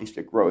 massive hockey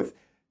stick growth,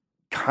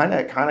 kind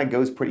of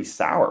goes pretty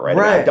sour, right?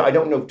 Right. I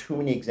don't know too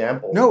many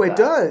examples. No, it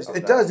does.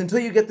 It does until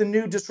you get the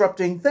new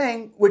disrupting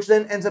thing, which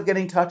then ends up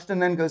getting touched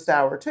and then goes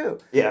sour too.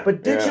 Yeah.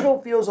 But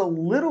digital feels a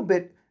little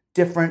bit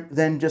different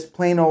than just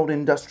plain old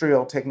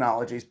industrial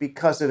technologies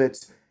because of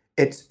its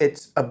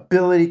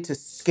ability to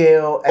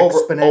scale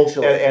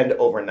exponentially and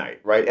overnight,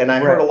 right? And I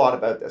heard a lot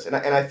about this, and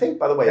I think,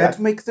 by the way, that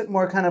makes it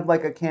more kind of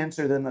like a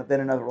cancer than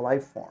another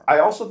life form. I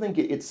also think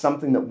it's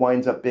something that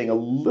winds up being a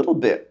little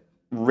bit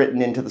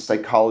written into the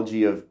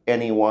psychology of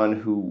anyone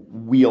who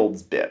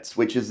wields bits,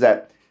 which is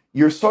that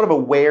you're sort of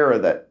aware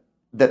that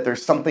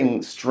there's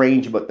something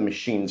strange about the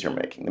machines you're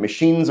making. The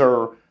machines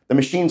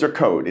are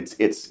code.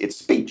 It's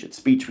speech. It's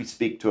speech we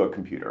speak to a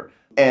computer.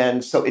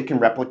 And so it can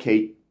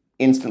replicate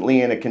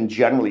instantly and it can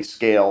generally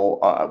scale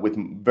with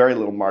very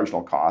little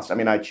marginal cost. I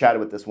mean, I chatted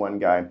with this one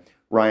guy,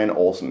 Ryan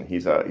Olson.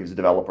 He's a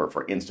developer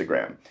for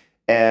Instagram.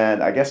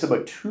 And I guess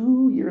about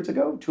 2.5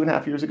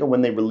 years ago,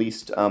 when they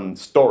released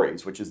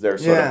Stories, which is their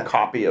sort of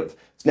copy of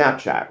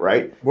Snapchat,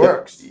 right?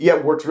 Works.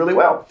 It works really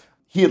well.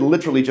 He had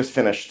literally just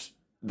finished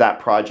that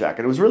project.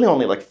 And it was really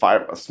only like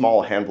a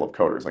small handful of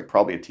coders, like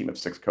probably a team of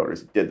 6 coders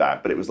that did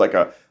that. But it was like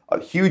a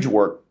huge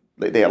work.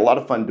 They had a lot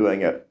of fun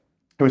doing it.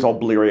 He was all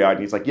bleary-eyed.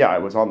 And he's like, I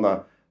was on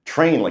the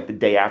train like the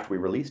day after we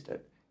released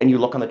it. And you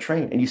look on the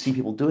train and you see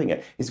people doing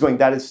it. He's going,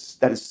 that is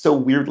so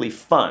weirdly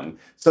fun.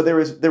 So there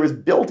is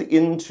built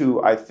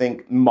into, I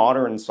think,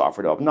 modern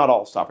software development, not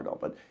all software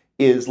development,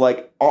 is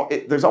like,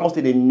 there's almost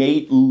an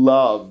innate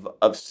love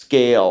of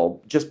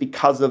scale just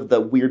because of the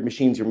weird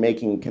machines you're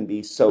making can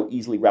be so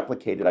easily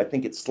replicated. I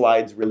think it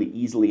slides really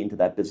easily into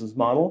that business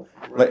model.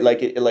 Right.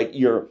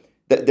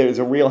 There's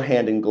a real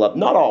hand in glove.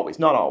 Not always,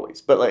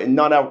 but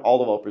not all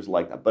developers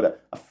like that.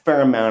 But a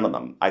fair amount of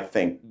them, I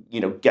think,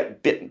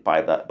 get bitten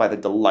by the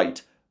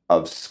delight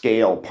of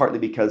scale, partly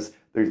because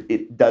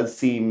it does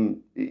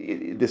seem,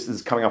 this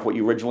is coming off what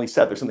you originally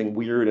said, there's something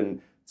weird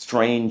and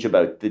strange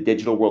about the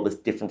digital world that's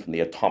different from the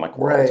atomic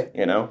world, right.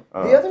 you know?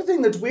 The other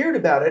thing that's weird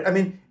about it, I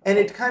mean, and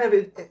it kind of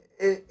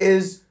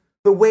is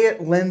the way it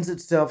lends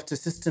itself to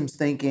systems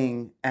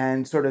thinking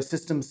and sort of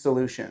systems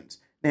solutions.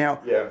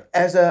 Now,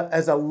 as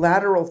a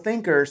lateral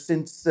thinker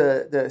since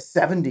the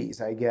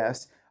 70s, I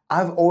guess,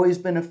 I've always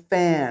been a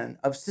fan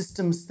of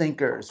systems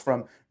thinkers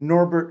from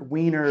Norbert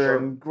Wiener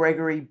and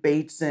Gregory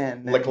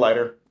Bateson.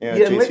 Licklider.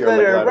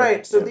 Licklider,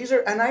 right. So these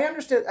are, and I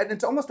understand, and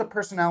it's almost a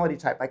personality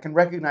type. I can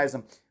recognize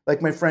them.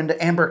 Like my friend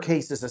Amber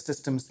Case is a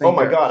systems thinker. Oh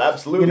my God,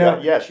 absolutely. She's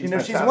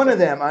fantastic. She's one of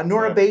them,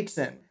 Nora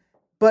Bateson.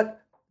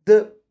 But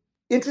the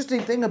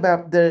interesting thing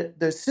about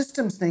the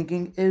systems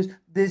thinking is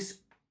this,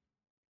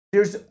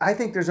 I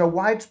think there's a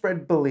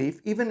widespread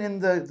belief, even in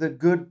the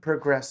good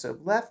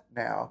progressive left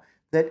now,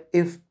 that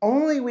if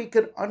only we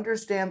could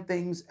understand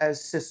things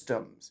as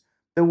systems,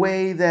 the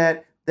way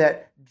that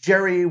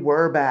Jerry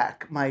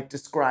Werbach might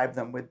describe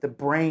them with the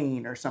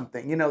brain or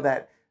something,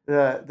 that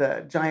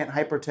the giant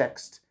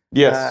hypertext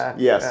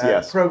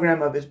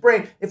program of his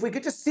brain. If we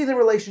could just see the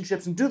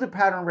relationships and do the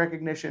pattern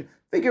recognition,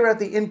 figure out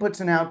the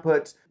inputs and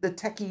outputs, the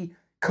techie,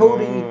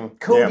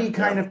 codey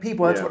kind of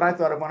people. That's what I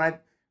thought of when I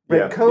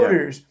read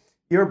Coders,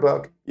 your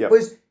book,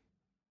 was,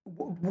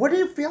 what do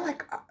you feel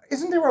like?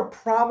 Isn't there a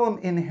problem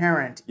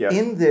inherent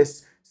in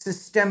this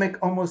systemic,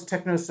 almost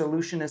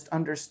techno-solutionist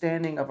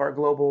understanding of our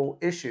global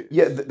issues?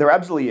 Yeah, there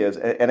absolutely is.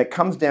 And it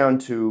comes down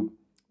to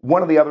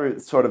one of the other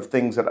sort of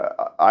things that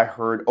I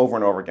heard over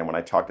and over again when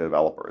I talked to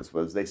developers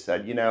was they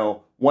said,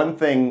 one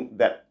thing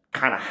that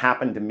kind of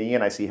happened to me,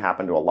 and I see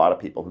happen to a lot of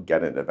people who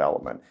get into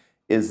development,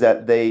 is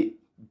that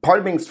part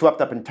of being swept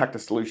up in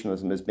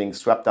techno-solutionism is being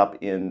swept up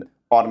in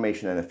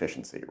automation and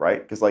efficiency,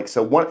 right? Because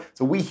so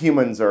we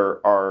humans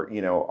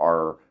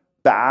are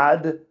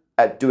bad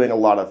at doing a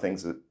lot of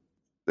things that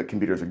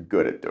computers are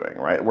good at doing,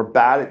 right? We're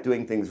bad at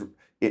doing things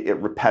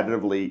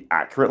repetitively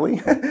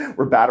accurately.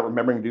 We're bad at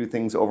remembering to do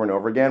things over and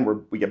over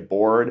again. We get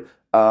bored.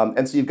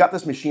 And so you've got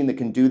this machine that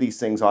can do these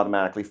things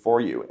automatically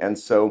for you. And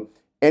so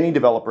any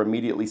developer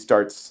immediately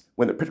starts,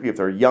 particularly if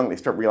they're young, they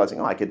start realizing,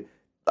 I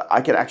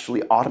could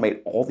actually automate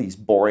all these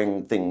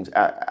boring things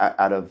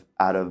out of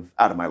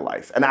my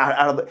life, and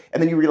and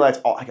then you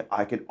realize,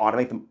 I could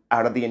automate them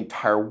out of the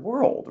entire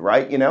world,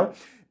 right?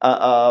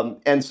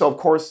 And so of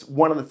course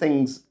one of the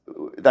things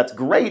that's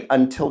great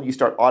until you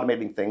start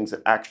automating things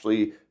that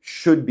actually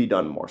should be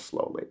done more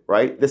slowly,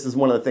 right? This is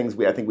one of the things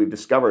I think we've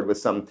discovered with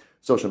some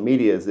social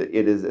media is that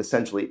it has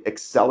essentially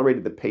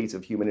accelerated the pace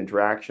of human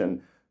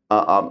interaction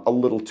a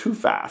little too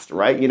fast,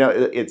 right?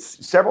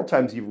 It's several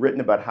times you've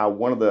written about how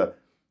one of the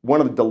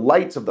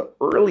delights of the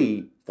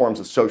early forms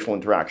of social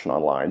interaction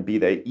online, be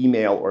they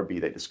email or be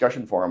they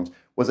discussion forums,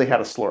 was they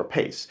had a slower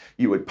pace.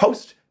 You would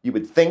post, you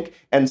would think,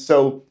 and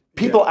so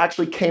people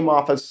actually came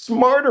off as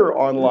smarter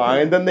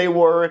online than they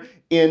were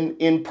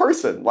in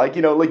person.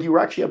 You were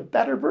actually a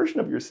better version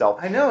of yourself.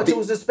 I know, it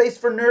was a space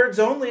for nerds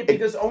only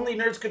because only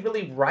nerds could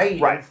really write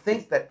and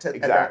think at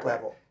that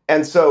level.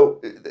 And so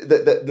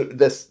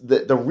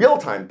the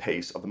real-time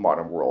pace of the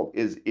modern world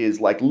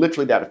is like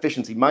literally that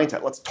efficiency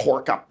mindset. Let's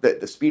torque up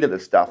the speed of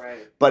this stuff,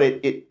 but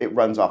it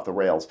runs off the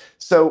rails.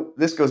 So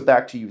this goes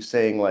back to you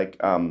saying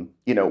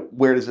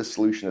where does this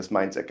solutionist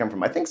mindset come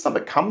from? I think some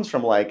of it comes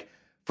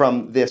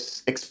from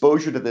this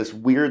exposure to this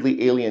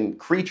weirdly alien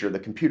creature, the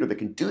computer that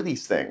can do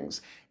these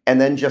things,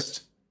 and then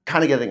just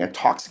kind of getting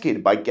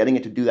intoxicated by getting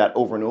it to do that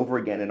over and over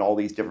again in all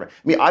these different.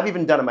 I've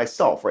even done it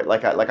myself, right?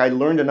 I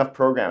learned enough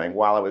programming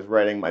while I was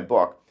writing my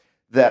book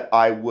that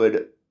I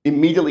would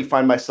immediately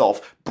find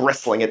myself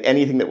bristling at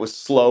anything that was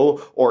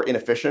slow or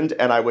inefficient,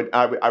 and I would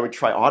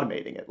try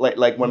automating it.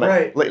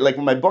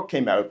 When my book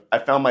came out, I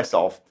found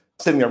myself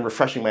sitting there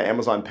refreshing my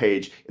Amazon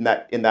page in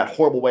that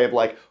horrible way of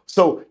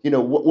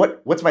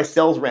what's my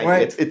sales rank?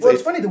 Right.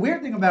 It's funny. The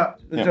weird thing about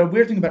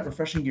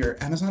refreshing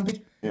your Amazon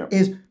page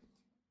is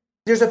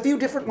there's a few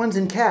different ones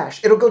in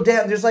cache. It'll go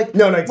down. There's exactly.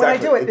 When I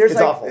do it, there's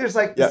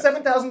the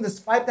 7,000, there's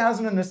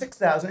 5,000, and the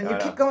 6,000, and you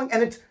keep going,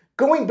 and it's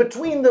going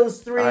between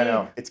those three. I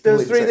know. It's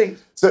those three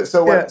things.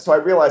 So I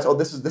realized,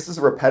 this is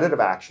a repetitive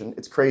action.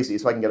 It's crazy,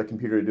 so I can get a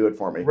computer to do it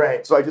for me.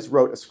 Right. So I just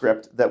wrote a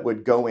script that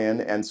would go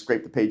in and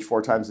scrape the page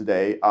 4 times a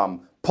day,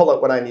 pull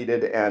out what I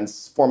needed, and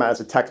format it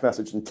as a text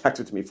message and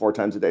text it to me 4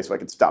 times a day, so I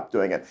could stop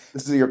doing it.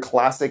 This is your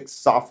classic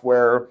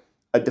software,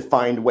 a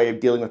defined way of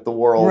dealing with the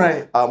world,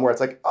 right? Where it's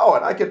like,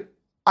 and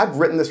I've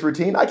written this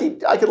routine. I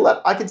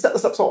could set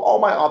this up so all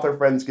my author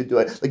friends could do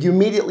it. You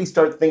immediately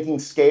start thinking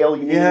scale.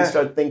 You immediately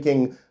start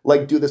thinking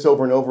do this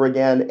over and over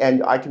again.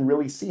 And I can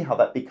really see how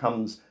that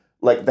becomes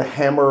the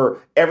hammer.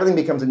 Everything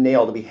becomes a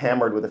nail to be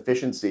hammered with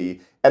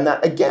efficiency. And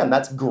that, again,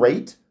 that's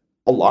great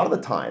a lot of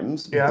the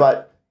times. Yeah.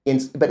 But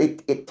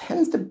it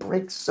tends to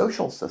break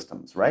social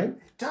systems, right?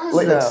 It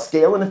does.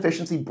 Scale and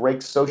efficiency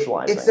breaks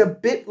socializing. It's a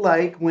bit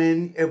like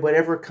when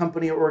whatever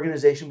company or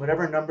organization,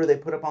 whatever number they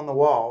put up on the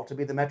wall to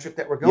be the metric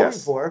that we're going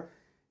for,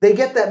 they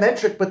get that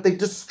metric, but they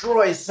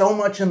destroy so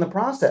much in the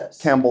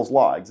process. Campbell's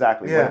Law,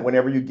 exactly. Yeah.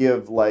 Whenever you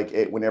give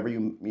whenever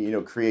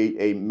you create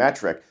a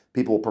metric,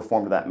 people will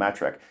perform to that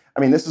metric. I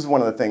mean, this is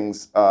one of the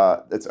things.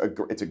 It's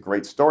a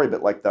great story,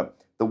 but like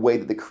the way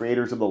that the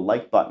creators of the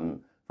like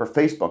button for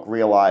Facebook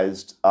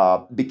realized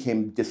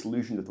became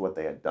disillusioned with what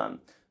they had done.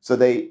 So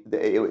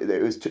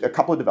it was a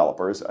couple of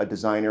developers, a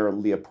designer,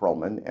 Leah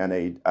Pearlman, and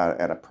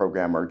a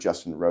programmer,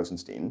 Justin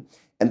Rosenstein,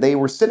 and they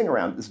were sitting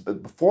around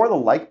before the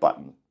like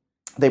button.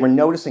 They were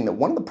noticing that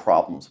one of the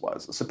problems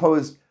was,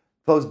 suppose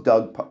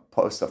Doug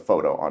posts a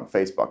photo on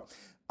Facebook.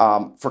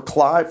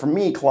 For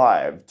me,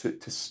 Clive,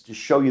 to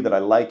show you that I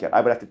like it,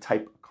 I would have to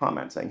type a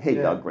comment saying, "Hey,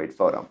 Doug, great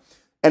photo."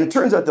 And it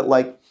turns out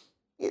that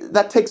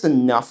that takes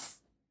enough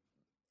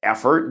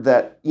effort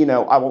that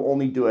I will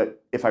only do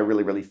it if I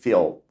really, really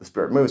feel the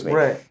spirit moves me.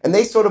 Right. And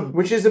they sort of,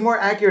 which is a more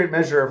accurate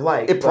measure of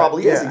like. It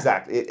probably is,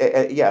 exactly.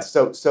 Yes.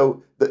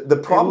 So the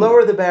problem,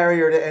 lower the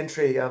barrier to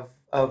entry of.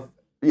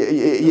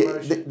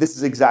 This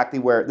is exactly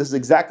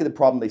the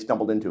problem they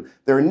stumbled into.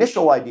 Their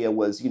initial idea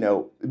was,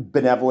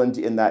 benevolent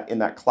in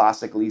that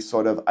classically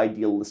sort of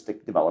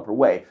idealistic developer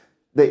way.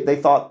 They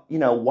thought,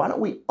 why don't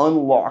we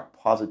unlock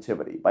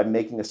positivity by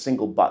making a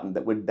single button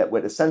that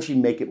would essentially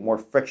make it more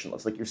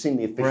frictionless, like you're seeing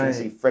the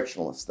efficiency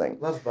frictionless thing.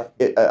 Love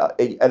button.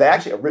 And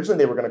actually, originally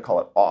they were going to call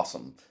it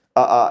Awesome.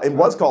 It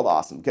was called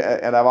Awesome,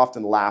 and I've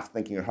often laughed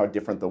thinking of how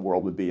different the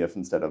world would be if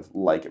instead of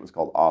like it was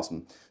called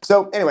Awesome.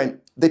 So anyway,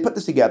 they put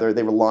this together,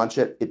 they will launch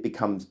it, it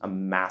becomes a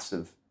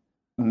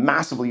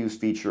massively used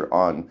feature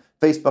on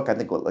Facebook. I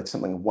think like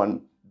something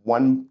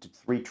 1 to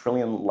 3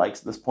 trillion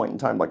likes at this point in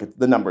time.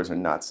 The numbers are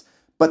nuts.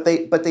 But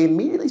they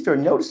immediately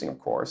started noticing, of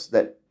course,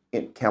 that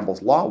in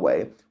Campbell's Law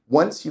way,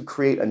 once you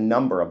create a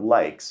number of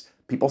likes,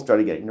 people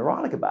started getting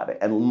neurotic about it.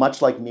 And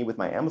much like me with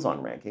my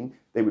Amazon ranking,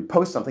 they would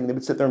post something, they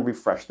would sit there and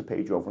refresh the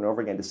page over and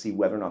over again to see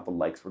whether or not the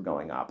likes were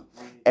going up.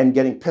 And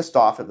getting pissed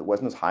off if it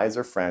wasn't as high as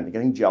their friend, and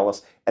getting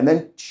jealous, and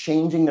then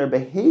changing their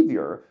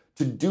behavior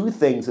to do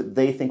things that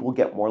they think will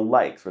get more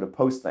likes or to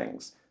post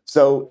things.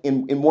 So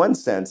in one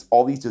sense,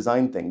 all these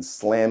design things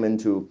slam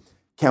into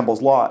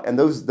Campbell's Law. And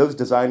those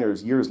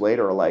designers years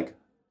later are like,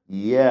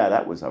 yeah,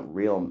 that was a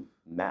real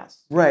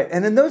mess. Right.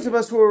 And then those of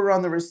us who are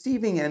on the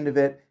receiving end of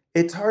it,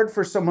 it's hard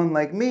for someone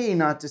like me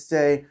not to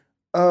say,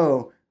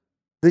 oh,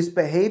 this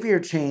behavior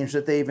change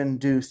that they've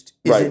induced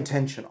is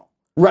intentional.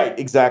 Right,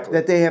 exactly.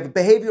 That they have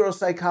behavioral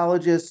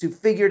psychologists who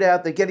figured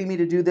out that getting me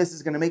to do this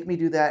is going to make me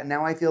do that, and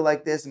now I feel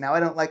like this, and now I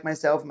don't like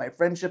myself, and my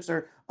friendships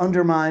are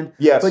undermined.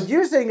 Yes. But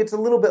you're saying it's a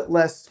little bit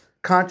less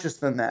conscious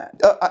than that.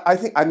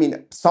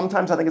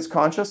 Sometimes I think it's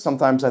conscious,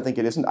 sometimes I think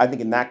it isn't. I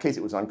think in that case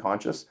it was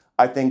unconscious.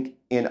 I think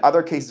in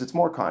other cases it's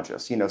more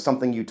conscious.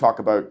 Something you talk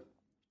about,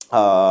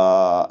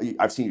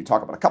 I've seen you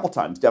talk about a couple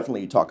times,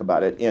 definitely you talk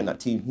about it in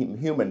Team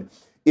Human,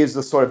 is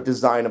the sort of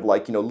design of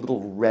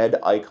little red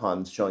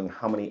icons showing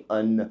how many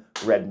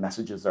unread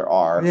messages there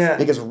are. Yeah.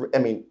 Because,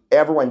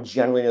 everyone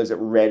generally knows that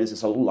red is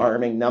this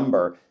alarming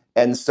number.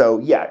 And so,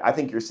 I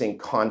think you're seeing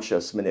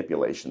conscious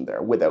manipulation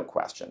there, without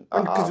question.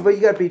 Because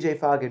you got BJ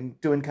Fogg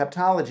doing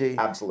Captology.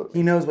 Absolutely.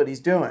 He knows what he's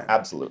doing.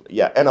 Absolutely,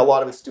 yeah. And a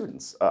lot of his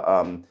students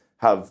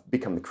have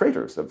become the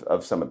creators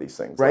of some of these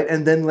things. Right,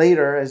 and then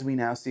later, as we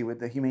now see with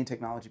the humane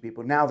technology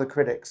people, now the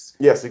critics.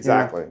 Yes,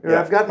 exactly.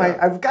 I've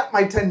got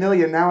my 10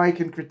 million, now I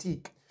can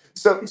critique.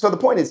 So the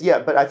point is,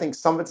 but I think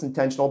some of it's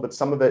intentional, but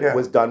some of it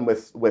was done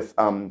with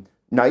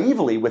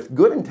naively, with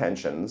good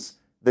intentions,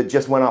 that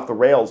just went off the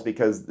rails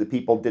because the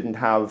people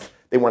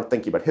they weren't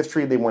thinking about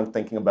history, they weren't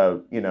thinking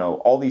about,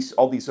 all these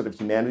sort of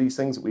humanities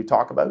things that we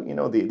talk about,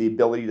 the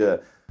ability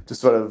to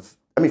sort of,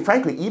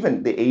 frankly,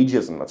 even the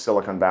ageism of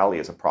Silicon Valley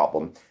is a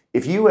problem.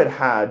 If you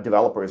had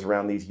developers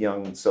around these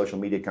young social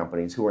media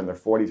companies who were in their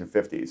 40s or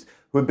 50s,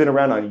 who had been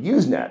around on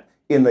Usenet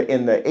in the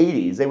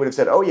 80s, they would have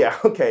said, oh yeah,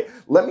 okay,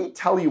 let me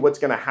tell you what's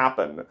going to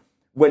happen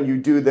when you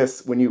do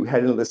this, when you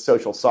head into this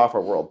social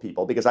software world,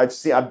 people, because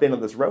I've been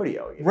on this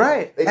rodeo.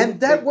 Right,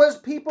 was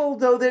people,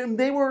 though,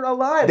 they were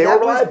alive. They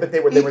were alive, but they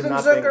were Ethan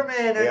nothing.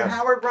 Zuckerman and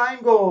Howard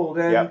Rheingold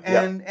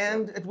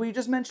and we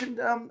just mentioned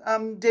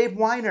Dave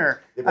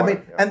Weiner.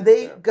 And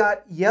they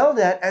got yelled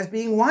at as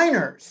being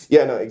whiners.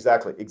 Yeah, no,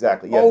 exactly.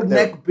 Yeah, old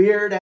neck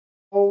beard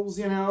assholes,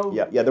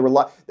 Yeah, there were a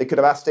lot. They could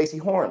have asked Stacey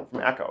Horn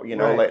from Echo,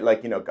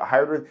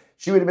 hired her.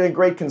 She would have been a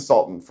great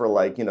consultant for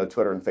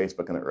Twitter and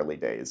Facebook in the early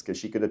days, because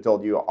she could have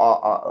told you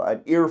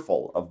an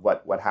earful of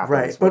what happens.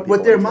 Right, but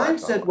what their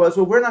mindset was,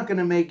 well, we're not going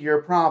to make your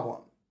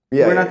problem.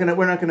 We're not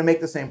going to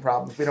make the same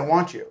problems. We don't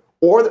want you.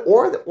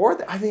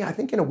 I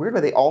think in a weird way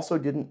they also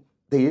didn't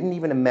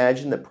even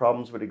imagine that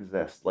problems would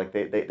exist. Like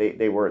they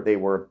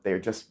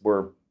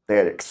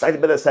had excited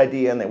about this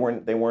idea, and they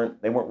weren't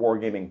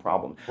wargaming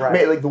problems.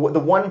 Right. The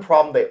one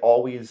problem they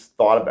always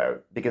thought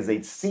about, because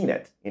they'd seen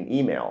it in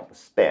email,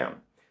 spam.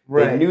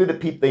 Right.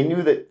 They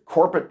knew that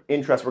corporate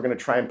interests were going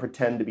to try and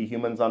pretend to be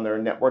humans on their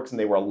networks, and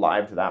they were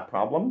alive to that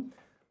problem.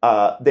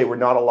 They were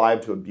not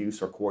alive to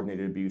abuse or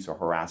coordinated abuse or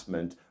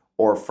harassment,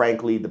 or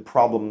frankly the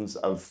problems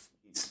of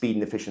speed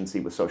and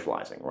efficiency with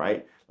socializing.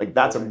 Right.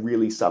 That's a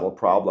really subtle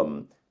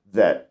problem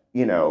that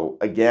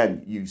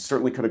again, you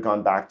certainly could have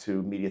gone back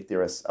to media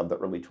theorists of the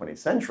early 20th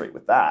century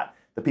with that.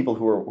 The people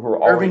who were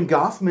Erving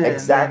Goffman,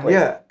 exactly,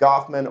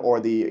 Goffman, or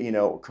the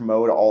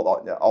Kermode,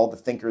 all the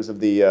thinkers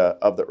of the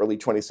early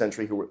 20th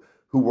century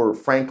who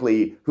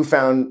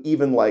found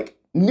even like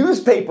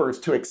newspapers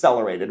too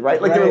accelerated,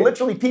 right? Like there were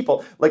literally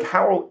people like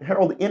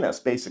Harold Innis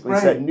basically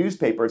said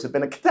newspapers have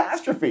been a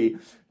catastrophe,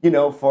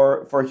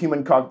 for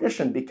human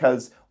cognition,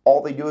 because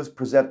all they do is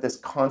present this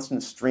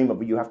constant stream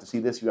of you have to see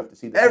this, you have to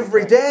see this.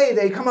 Every day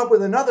they come up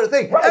with another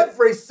thing. Right.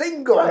 Every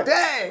single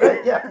day.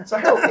 Right. Yeah. So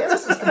Harold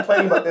Innis is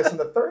complaining about this in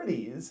the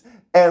 30s.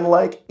 And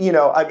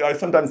I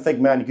sometimes think,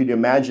 man, could you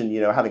imagine,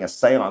 having a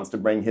seance to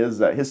bring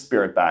his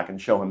spirit back and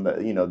show him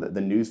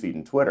the news feed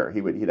and Twitter?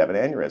 He'd have an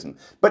aneurysm.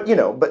 But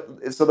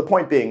so the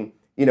point being,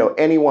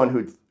 anyone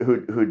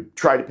who'd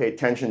try to pay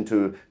attention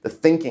to the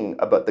thinking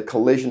about the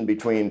collision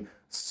between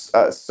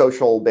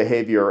social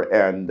behavior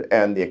and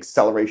the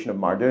acceleration of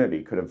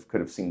modernity could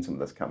have seen some of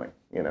this coming.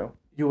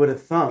 You would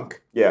have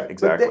thunk. Yeah,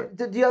 exactly.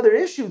 But the other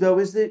issue though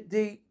is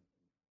that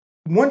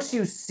once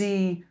you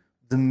see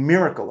the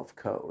miracle of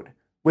code,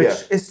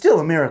 which is still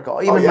a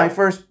miracle. Even my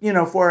first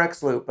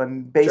 4x loop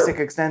and basic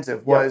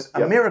extensive was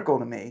a miracle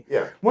to me.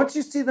 Yeah. Once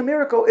you see the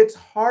miracle, it's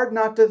hard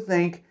not to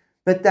think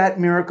that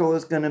miracle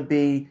is going to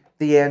be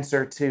the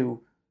answer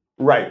to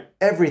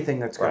everything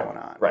that's going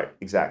on. Right,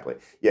 exactly.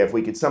 Yeah, if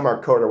we could somehow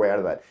code our way out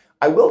of that.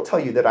 I will tell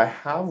you that I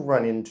have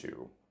run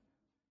into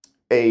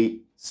a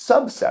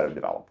subset of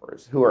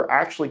developers who are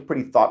actually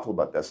pretty thoughtful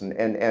about this, and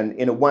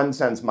in a one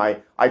sense,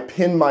 I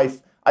pin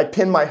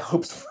my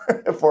hopes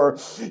for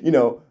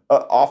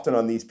often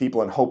on these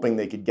people and hoping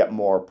they could get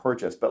more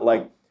purchase. But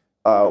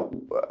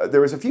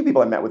there was a few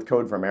people I met with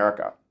Code for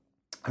America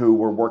who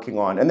were working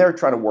on, and they're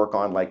trying to work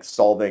on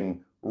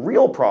solving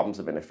real problems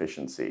of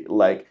inefficiency,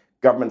 like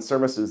government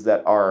services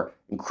that are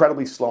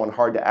incredibly slow and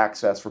hard to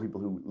access for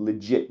people who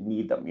legit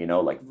need them,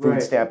 like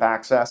food stamp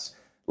access.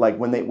 Like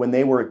when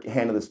they were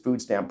handling this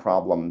food stamp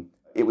problem,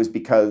 it was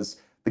because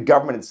the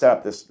government had set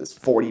up this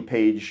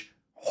 40-page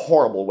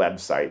horrible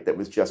website that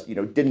was just,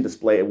 didn't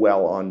display it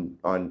well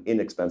on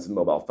inexpensive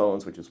mobile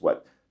phones, which is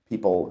what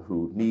people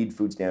who need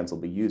food stamps will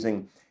be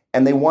using.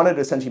 And they wanted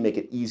to essentially make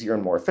it easier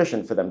and more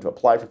efficient for them to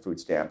apply for food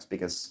stamps,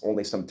 because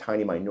only some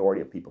tiny minority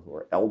of people who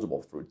are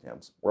eligible for food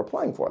stamps were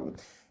applying for them.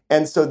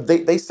 And so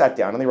they sat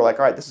down and they were like,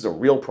 all right, this is a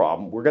real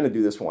problem. We're going to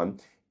do this one.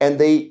 And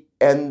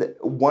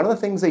one of the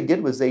things they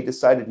did was they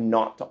decided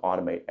not to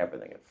automate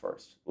everything at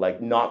first,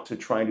 like not to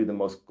try and do the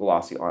most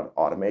glossy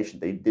automation.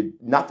 They did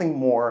nothing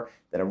more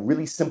than a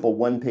really simple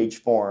one-page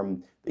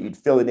form that you'd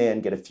fill it in,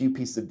 get a few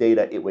pieces of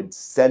data, it would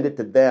send it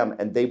to them,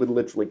 and they would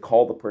literally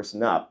call the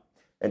person up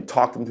and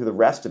talk them through the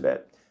rest of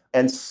it.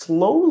 And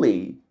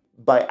slowly,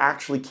 by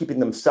actually keeping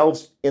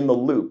themselves in the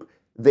loop,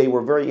 they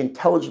were very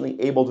intelligently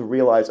able to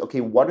realize,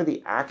 okay, what are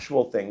the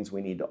actual things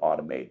we need to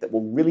automate that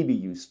will really be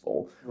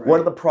useful? Right. What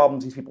are the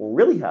problems these people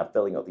really have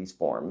filling out these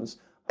forms?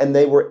 And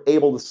they were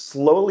able to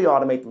slowly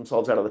automate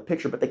themselves out of the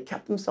picture, but they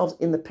kept themselves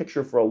in the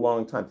picture for a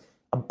long time.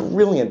 A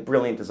brilliant,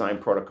 brilliant design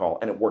protocol,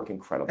 and it worked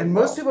incredibly well. And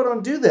most people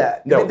don't do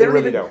that. No, they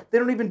really don't. They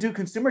don't even do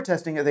consumer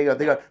testing. They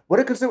go, what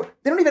do consumers?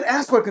 They don't even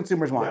ask what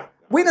consumers want. Yeah.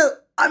 We know,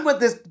 I'm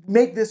going to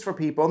make this for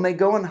people, and they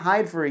go and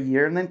hide for a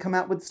year and then come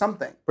out with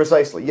something.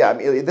 Precisely. Yeah.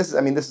 This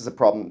is a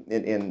problem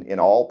in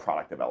all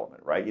product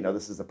development, right?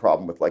 This is a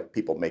problem with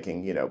people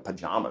making,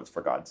 pajamas,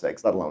 for God's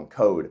sakes, let alone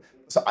code.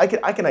 So I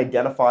can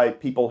identify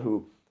people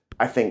who,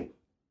 I think,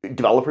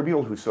 developer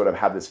people who sort of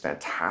have this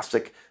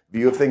fantastic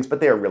view of things, but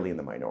they are really in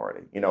the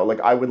minority.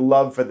 I would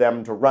love for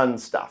them to run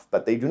stuff,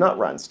 but they do not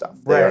run stuff.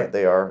 They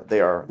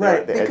are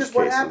right. The because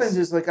what happens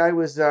is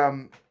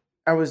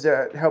I was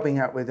helping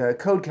out with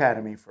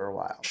Codecademy for a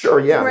while. Sure,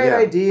 yeah. Great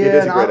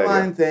idea, an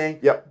online thing.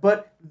 Yep.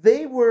 But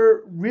they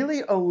were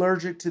really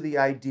allergic to the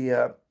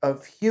idea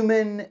of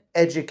human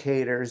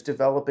educators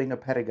developing a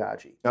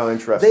pedagogy. Oh,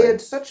 interesting. They had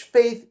such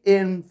faith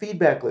in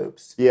feedback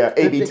loops. Yeah,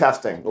 A/B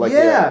testing.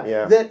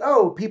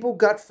 That, people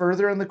got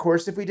further in the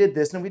course if we did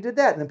this and we did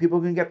that. And then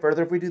people can get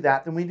further if we do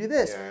that, then we do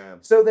this. Yeah.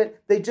 So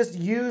that they just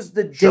used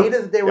the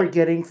data that they were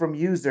getting from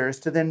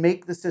users to then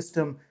make the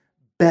system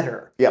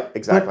better. Yeah,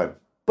 exactly.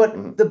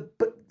 But the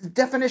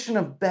definition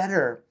of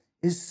better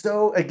is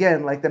so,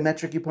 again, like the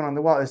metric you put on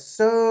the wall, is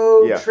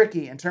so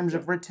tricky in terms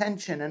of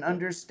retention and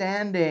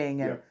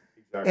understanding. And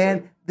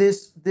and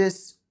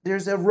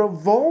there's a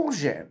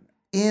revulsion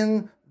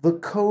in the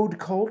code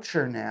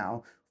culture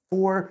now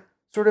for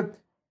sort of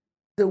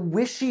the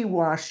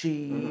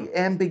wishy-washy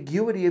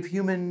ambiguity of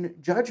human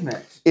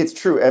judgment. It's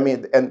true.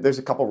 And there's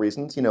a couple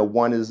reasons.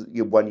 One is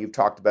one you've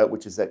talked about,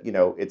 which is that,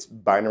 it's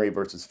binary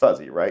versus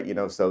fuzzy, right?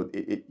 So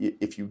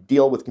if you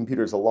deal with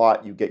computers a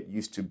lot, you get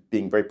used to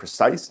being very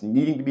precise,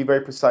 needing to be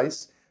very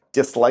precise,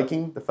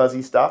 disliking the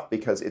fuzzy stuff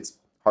because it's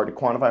hard to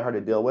quantify, hard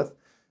to deal with.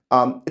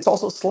 It's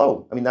also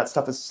slow. That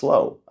stuff is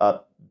slow.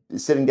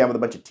 Sitting down with a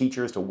bunch of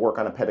teachers to work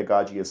on a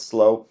pedagogy is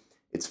slow.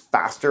 It's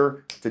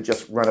faster to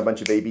just run a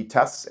bunch of A/B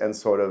tests and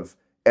sort of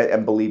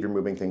and believe you're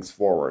moving things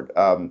forward.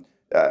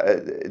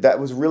 That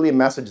was really a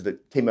message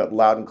that came out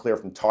loud and clear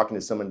from talking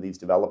to some of these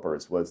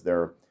developers, was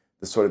their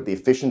sort of the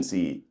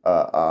efficiency.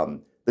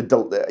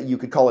 You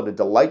could call it a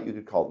delight. You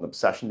could call it an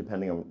obsession,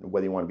 depending on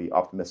whether you want to be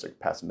optimistic or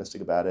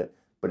pessimistic about it.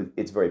 But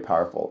it's very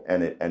powerful,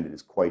 and it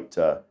is quite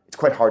it's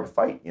quite hard to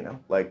fight.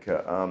 Like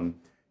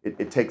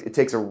it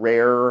takes a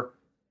rare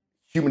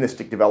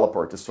humanistic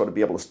developer to sort of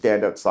be able to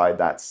stand outside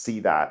that, see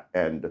that,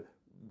 and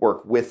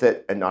work with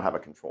it, and not have a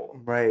control.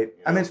 Right.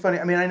 I mean, it's funny.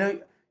 I mean, I know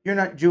you're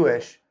not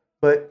Jewish,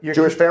 but you're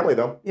Jewish family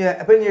though.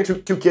 Yeah, but you're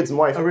two kids and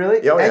wife. Oh,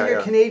 really? Yeah, and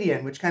you're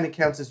Canadian, which kind of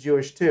counts as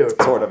Jewish too.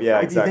 Sort of, yeah,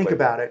 if exactly. you think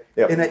about it,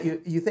 in that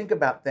you think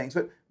about things.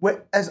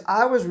 But as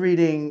I was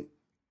reading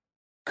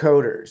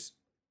Coders,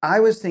 I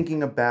was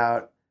thinking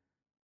about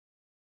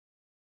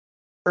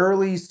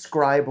early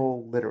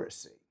scribal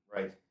literacy.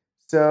 Right.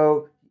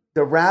 So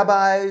the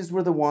rabbis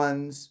were the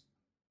ones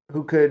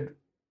who could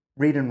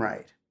read and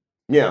write.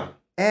 Yeah.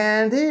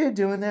 And they're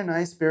doing their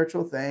nice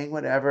spiritual thing,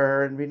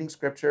 whatever, and reading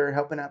scripture,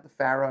 helping out the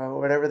Pharaoh,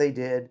 whatever they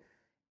did.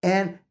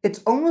 And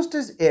it's almost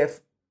as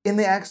if in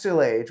the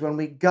Axial Age, when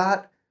we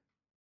got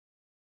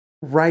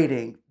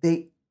writing,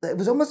 it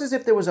was almost as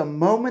if there was a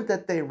moment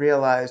that they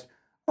realized,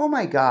 oh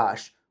my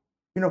gosh,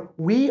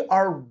 we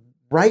are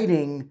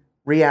writing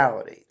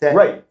reality.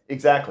 Right,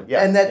 exactly.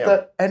 Yeah. And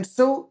and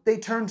so they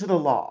turned to the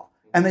law.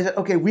 And they said,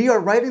 okay, we are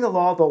writing the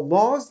law. The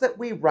laws that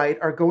we write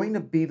are going to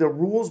be the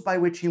rules by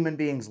which human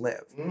beings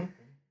live. Mm-hmm.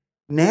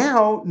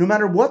 Now, no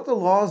matter what the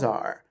laws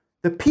are,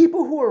 the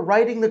people who are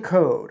writing the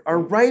code are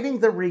writing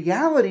the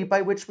reality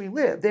by which we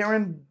live. They are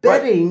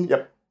embedding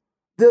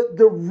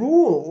the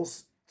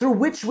rules through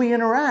which we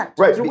interact,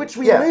 through which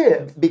we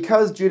live.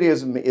 Because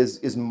Judaism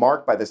is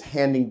marked by this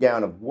handing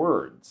down of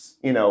words,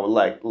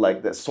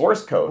 like the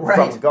source code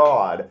from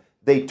God,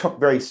 they took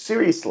very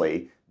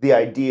seriously the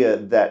idea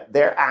that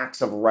their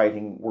acts of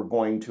writing were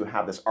going to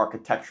have this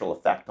architectural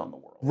effect on the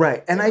world.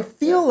 Right. And I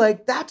feel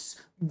like that's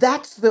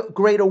the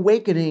great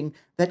awakening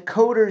that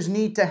coders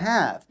need to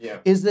have,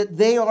 is that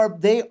they are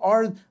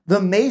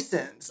the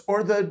masons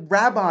or the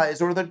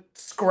rabbis or the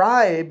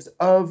scribes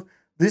of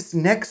this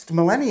next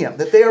millennium,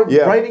 that they are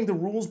writing the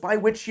rules by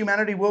which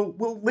humanity will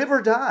live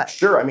or die.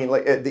 Sure. I mean,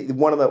 like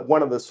one of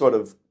the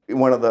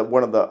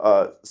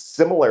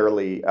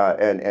similarly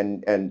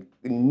and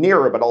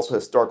nearer but also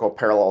historical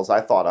parallels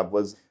I thought of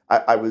was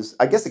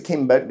I guess it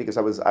came about because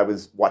I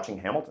was watching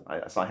Hamilton.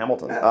 I saw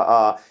Hamilton,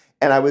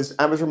 and I was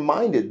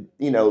reminded,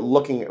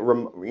 looking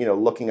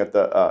at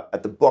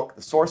the book,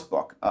 the source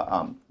book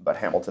about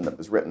Hamilton that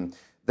was written,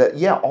 that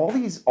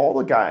all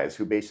the guys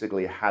who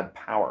basically had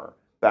power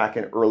back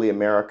in early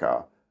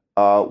America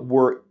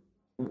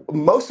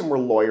most of them were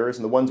lawyers,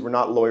 and the ones who were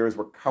not lawyers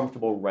were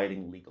comfortable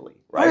writing legally,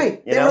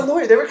 right? They were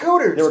lawyers. They were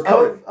coders.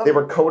 They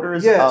were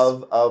coders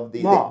of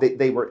the law.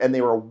 They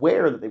were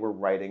aware that they were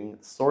writing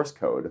source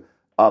code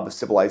of a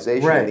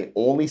civilization, and the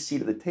only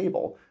seat at the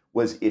table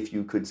was if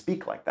you could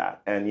speak like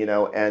that, and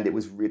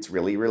it's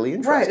really, really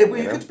interesting. Right,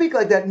 if you could speak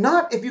like that,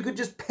 not if you could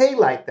just pay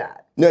like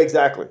that. No,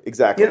 exactly.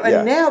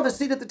 And now the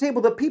seat at the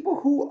table, the people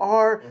who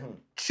are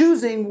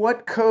choosing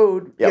what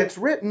code gets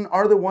written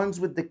are the ones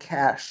with the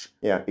cash.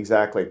 Yeah,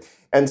 exactly.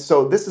 And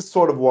so this is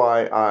sort of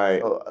why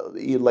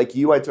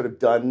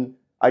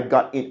I'd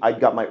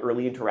got my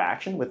early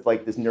interaction with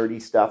like this nerdy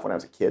stuff when I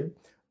was a kid.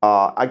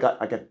 I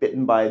got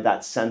bitten by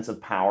that sense of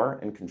power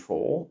and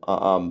control.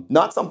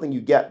 Not something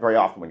you get very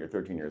often when you're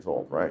 13 years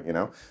old, right?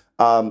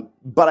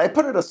 But I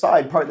put it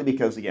aside partly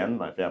because, again,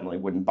 my family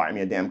wouldn't buy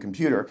me a damn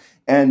computer,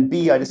 and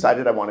B, I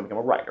decided I wanted to become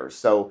a writer.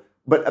 So,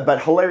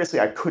 but hilariously,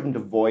 I couldn't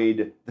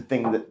avoid the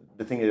thing that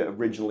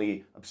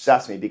originally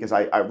obsessed me, because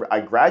I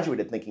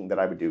graduated thinking that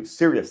I would do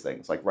serious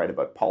things like write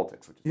about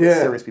politics, which is what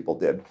serious people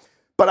did.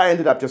 But I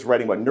ended up just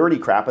writing about nerdy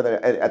crap, and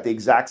then at the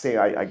exact same,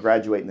 I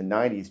graduate in the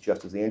 90s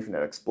just as the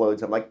internet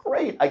explodes. I'm like,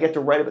 great, I get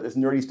to write about this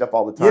nerdy stuff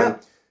all the time. Yeah.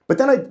 But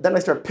then I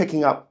start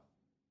picking up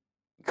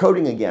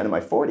coding again in my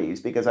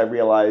 40s, because I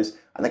realized,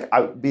 I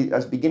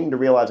was beginning to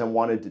realize I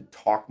wanted to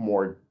talk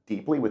more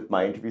deeply with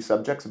my interview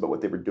subjects about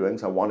what they were doing,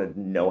 so I wanted to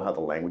know how the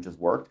languages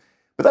worked.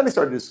 But then I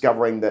started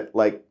discovering that,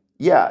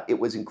 it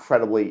was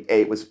incredibly,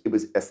 it was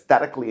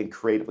aesthetically and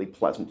creatively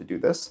pleasant to do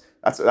this.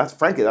 That's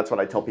frankly, that's what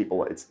I tell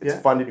people. It's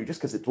fun to do just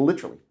because it's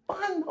literally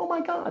fun. Oh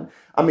my God.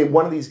 I mean,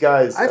 one of these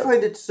guys. I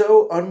find it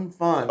so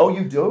unfun. Oh,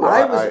 you do?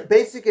 I was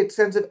basic,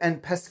 extensive,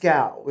 and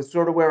Pascal was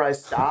sort of where I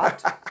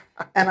stopped.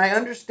 And I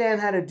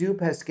understand how to do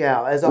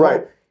Pascal as a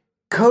whole.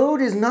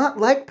 Code is not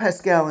like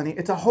Pascal.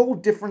 It's a whole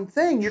different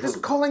thing. You're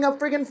just calling up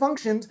friggin'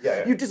 functions.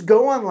 Yeah. You just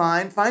go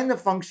online, find the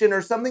function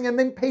or something, and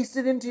then paste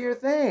it into your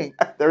thing.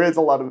 There is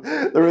a lot of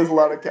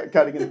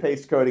cutting and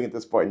paste coding at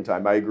this point in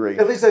time. I agree.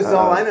 At least that's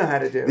all I know how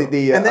to do.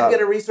 And then get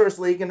a resource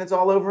leak, and it's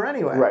all over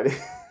anyway. Right.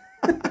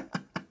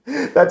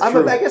 That's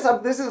true. I guess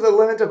this is the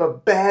limit of a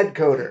bad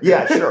coder.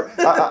 Yeah, sure.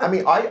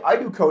 I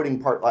do coding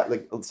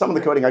like some of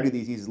the coding I do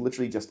these is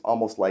literally just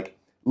almost like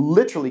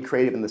literally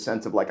creative in the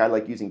sense of I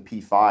like using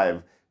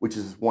P5, which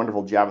is this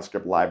wonderful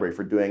JavaScript library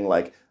for doing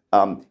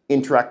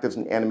interactives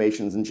and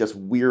animations and just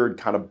weird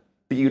kind of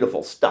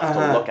beautiful stuff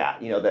to look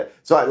at.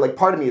 So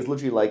part of me is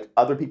literally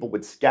other people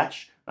would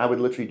sketch, and I would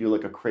literally do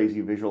a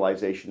crazy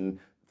visualization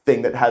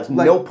thing that has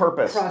like no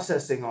purpose.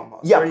 Processing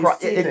almost. Yeah,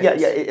 yeah.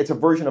 It's a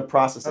version of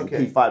processing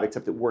Okay. P5,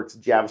 except it works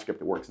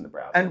JavaScript. It works in the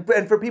browser.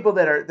 And for people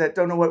that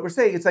don't know what we're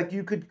saying, it's like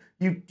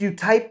you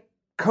type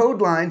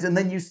code lines and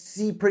then you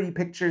see pretty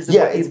pictures of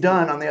what you've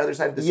done on the other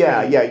side of the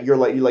screen. Yeah. You're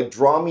like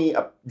draw me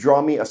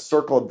a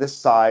circle of this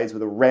size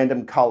with a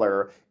random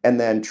color, and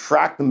then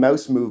track the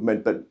mouse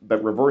movement,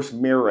 but reverse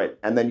mirror it,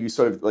 and then you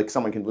sort of like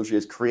someone can literally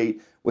just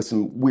create with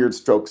some weird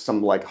strokes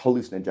some like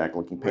hallucinogenic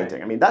looking painting.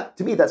 Right. I mean, that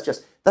to me that's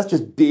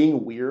just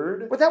being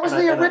weird. But that was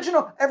the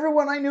original.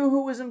 Everyone I knew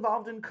who was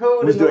involved in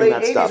code in the late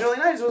 80s, early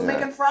 90s was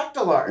making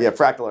fractal art. Yeah,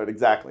 fractal art,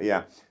 exactly.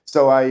 Yeah.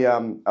 So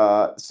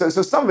so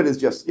some of it is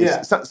just.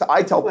 So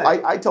I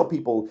tell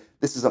people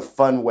this is a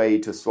fun way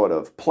to sort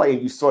of play,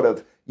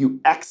 and you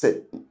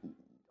exit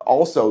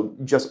also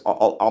just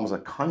almost a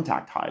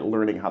contact high,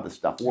 learning how this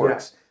stuff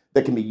works.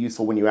 That can be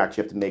useful when you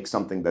actually have to make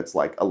something that's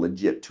like a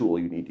legit tool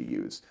you need to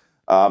use.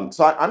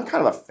 So I'm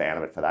kind of a fan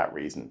of it for that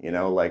reason, and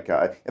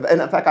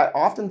in fact, I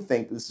often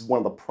think this is one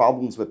of the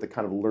problems with the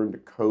kind of learn to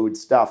code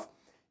stuff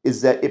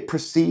is that it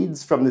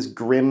proceeds from this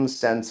grim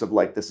sense of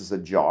like this is a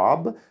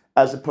job,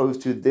 as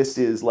opposed to this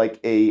is like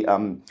a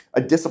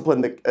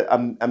discipline that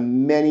a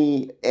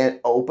many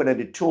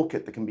open-ended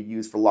toolkit that can be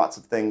used for lots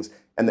of things.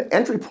 And the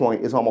entry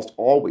point is almost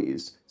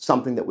always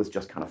something that was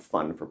just kind of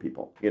fun for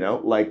people.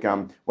 Like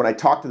when I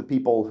talk to the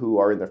people who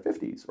are in their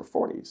 50s or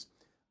 40s,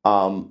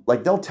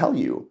 like they'll tell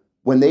you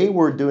when they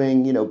were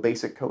doing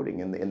basic coding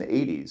in the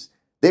 80s,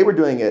 they were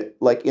doing it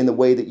like in the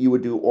way that you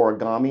would do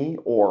origami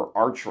or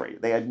archery.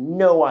 They had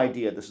no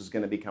idea this was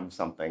going to become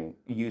something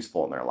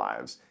useful in their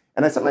lives.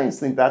 And I sometimes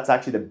think that's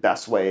actually the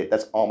best way.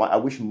 I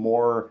wish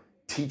more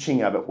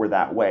teaching of it were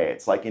that way.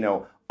 It's like,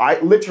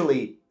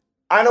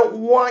 I don't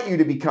want you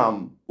to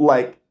become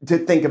to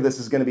think of this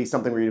as going to be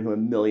something where you're going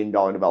to be $1 million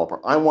developer.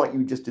 I want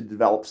you just to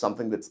develop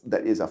something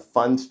that is a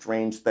fun,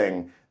 strange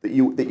thing that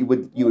you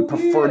would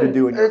prefer to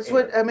do. That's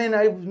what I've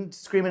been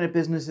screaming at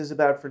businesses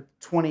about for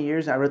 20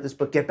 years. I wrote this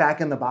book, Get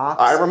Back in the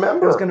Box. I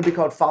remember. It's going to be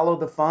called Follow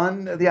the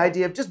Fun. The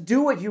idea of just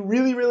do what you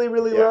really, really,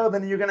 really love,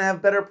 and you're going to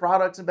have better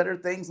products and better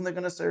things, and they're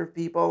going to serve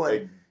people.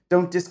 And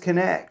don't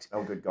disconnect.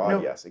 Oh, good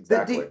God! Yes,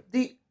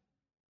 exactly.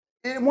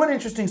 One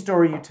interesting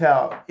story you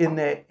tell in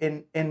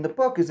the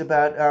book is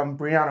about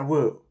Brianna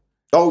Wu.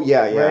 Oh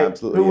yeah, right?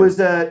 Absolutely. Who was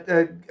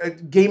a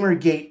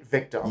Gamergate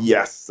victim?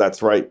 Yes,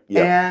 that's right.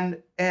 Yeah.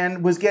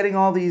 And was getting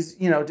all these,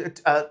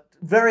 a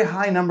very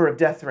high number of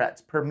death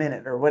threats per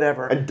minute or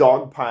whatever. And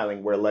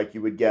dogpiling, where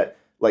you would get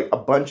a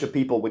bunch of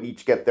people would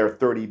each get their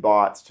 30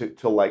 bots to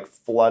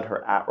flood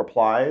her at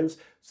replies,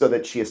 so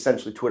that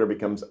Twitter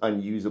becomes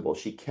unusable.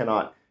 She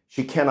cannot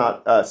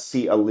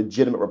see a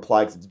legitimate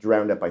reply because it's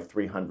drowned out by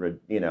 300,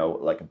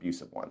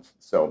 abusive ones.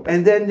 So.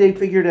 And then they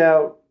figured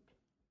out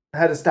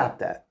how to stop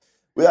that.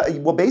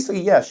 Well,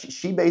 basically, yeah.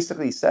 She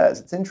basically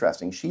says, it's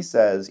interesting. She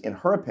says, in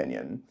her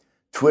opinion,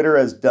 Twitter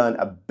has done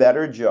a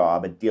better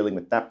job at dealing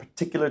with that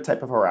particular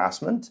type of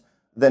harassment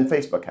than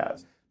Facebook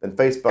has, or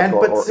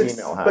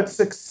email has. But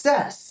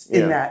success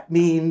in that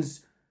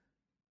means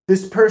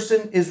this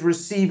person is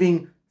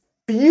receiving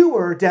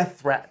fewer death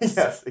threats.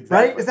 Yes,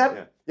 exactly. Right? Is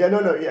that? Yeah.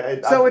 No. Yeah.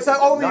 So it's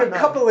only a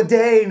couple a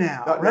day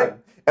now, right?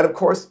 None. And of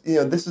course,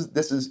 this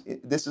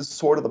is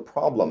sort of the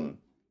problem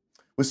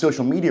with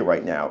social media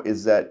right now,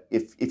 is that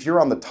if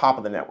you're on the top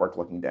of the network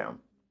looking down,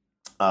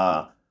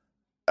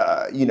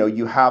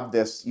 you have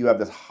this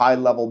high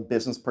level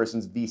business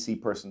person's, VC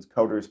person's,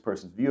 coders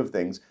person's view of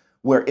things,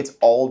 where it's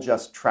all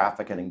just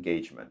traffic and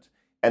engagement.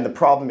 And the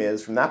problem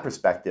is, from that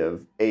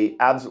perspective, a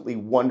absolutely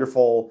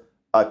wonderful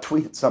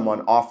tweet at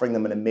someone offering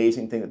them an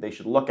amazing thing that they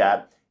should look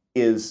at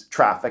is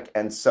traffic,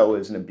 and so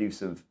is an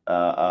abusive,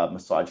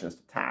 misogynist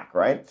attack,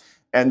 right?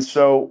 And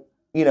so,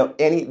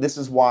 this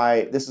is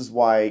why this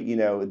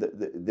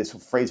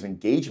phrase of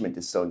engagement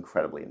is so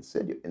incredibly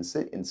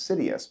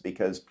insidious,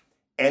 because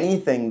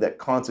anything that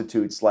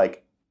constitutes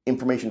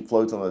information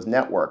flows on those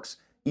networks,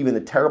 even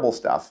the terrible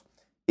stuff,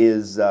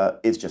 is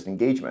just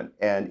engagement,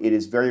 and it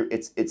is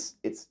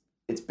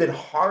it's been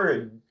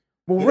hard.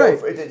 Well,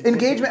 right.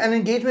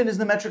 Engagement is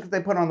the metric that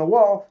they put on the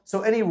wall.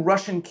 So any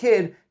Russian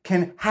kid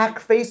can hack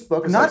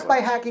Facebook, not by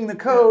hacking the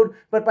code,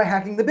 but by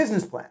hacking the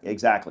business plan.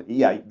 Exactly.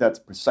 Yeah, that's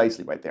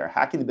precisely right there.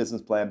 Hacking the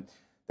business plan,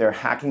 they're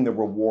hacking the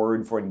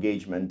reward for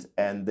engagement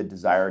and the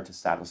desire to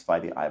satisfy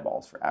the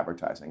eyeballs for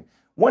advertising.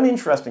 One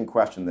interesting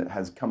question that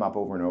has come up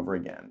over and over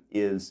again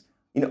is,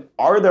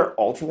 are there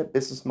alternate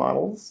business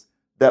models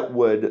that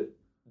would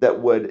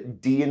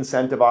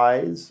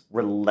de-incentivize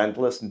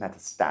relentless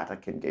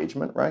metastatic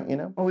engagement, right?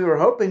 Well, we were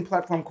hoping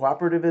platform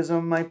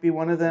cooperativism might be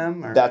one of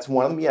them. That's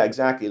one of them. Yeah,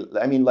 exactly.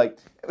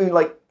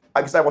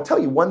 Because I will tell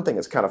you one thing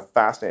that's kind of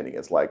fascinating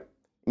is I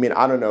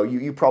don't know,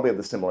 you probably have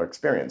the similar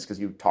experience because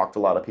you talk to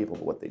a lot of people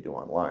about what they do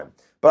online.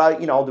 But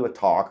I'll do a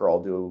talk, or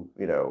I'll do,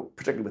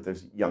 particularly with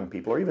those young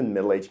people or even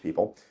middle-aged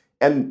people,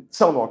 and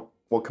someone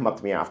will come up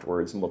to me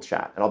afterwards and we'll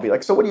chat. And I'll be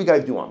like, so what do you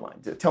guys do online?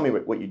 Tell me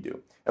what you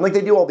do. And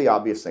they do all the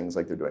obvious things,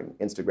 they're doing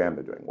Instagram,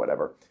 they're doing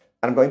whatever.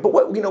 And I'm going, but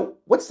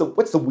what's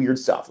the weird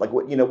stuff?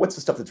 What's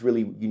the stuff that's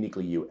really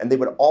uniquely you? And they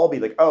would all be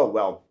like, oh,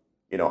 well,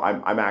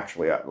 I'm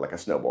actually like a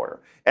snowboarder.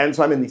 And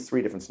so I'm in these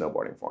 3 different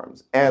snowboarding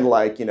forums. And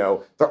like,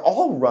 they're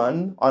all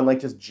run on like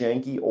just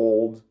janky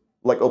old,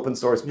 like open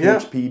source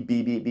PHP,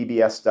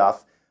 BBS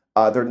stuff.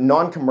 They're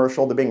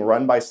non-commercial. They're being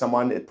run by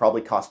someone. It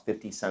probably costs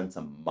 50 cents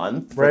a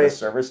month for the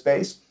server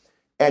space.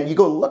 And you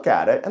go look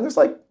at it, and there's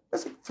like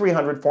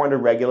 300, 400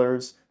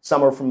 regulars.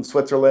 Some are from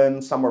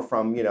Switzerland. Some are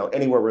from,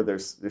 anywhere where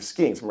there's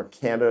skiing. Some are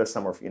Canada.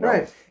 Some are,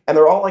 and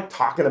they're all like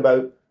talking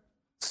about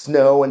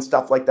snow and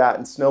stuff like that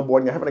and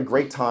snowboarding. They're having a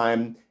great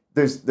time.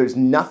 There's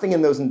nothing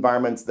in those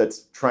environments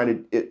that's trying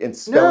to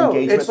instill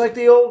engagement. It's like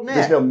the old net.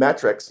 There's no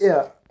metrics.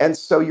 Yeah. And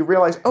so you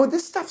realize,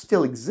 this stuff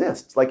still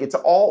exists. Like it's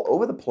all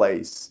over the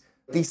place.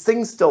 These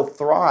things still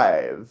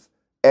thrive.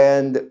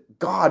 And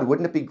God,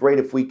 wouldn't it be great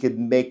if we could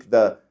make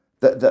the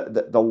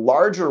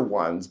larger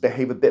ones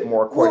behave a bit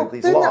more according to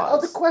these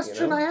laws? The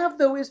question I have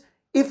though is,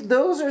 if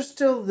those are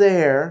still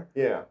there,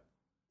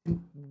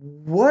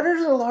 what are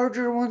the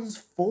larger ones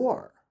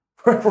for?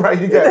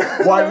 Right.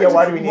 Yeah. Why do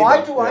we need Why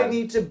them? do I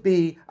need to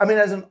be? I mean,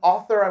 as an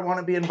author, I want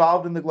to be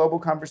involved in the global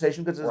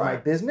conversation because it's my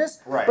business.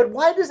 Right. But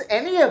why does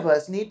any of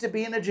us need to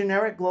be in a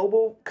generic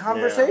global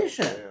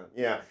conversation?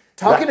 Yeah.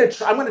 Talking to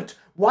Trump,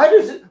 why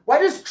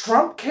does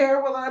Trump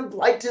care whether I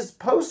liked his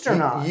post or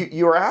not?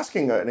 You're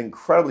asking an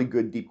incredibly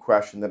good, deep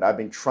question that I've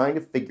been trying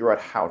to figure out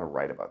how to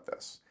write about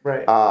this.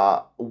 Right.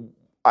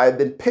 I've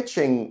been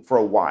pitching for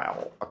a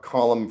while a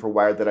column for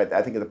Wired that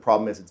I think the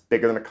problem is it's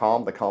bigger than a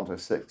column. The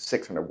columns are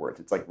 600 words.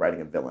 It's like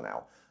writing a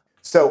villanelle.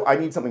 So I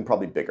need something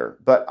probably bigger.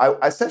 But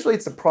essentially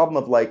it's a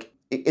problem of like,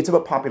 it's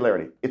about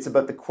popularity. It's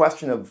about the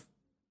question of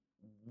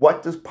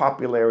what does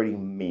popularity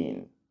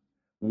mean?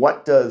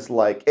 What does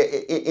like,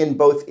 in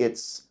both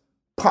its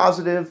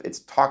positive, it's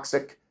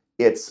toxic,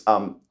 it's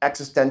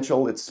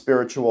existential, it's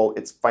spiritual,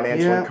 it's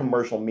financial and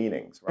commercial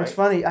meanings, right? It's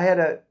funny. I had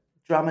a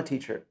drama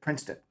teacher at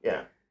Princeton.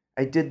 Yeah.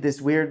 I did this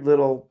weird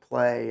little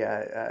play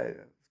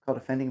called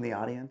Offending the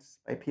Audience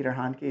by Peter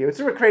Handke. It was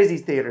sort of a crazy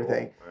theater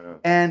thing.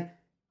 And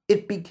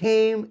it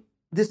became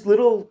this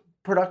little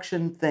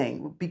production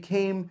thing. It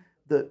became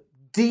the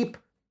deep,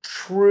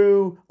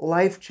 true,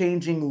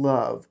 life-changing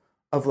love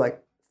of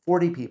like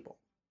 40 people.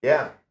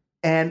 Yeah.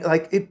 And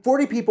like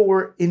 40 people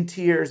were in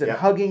tears and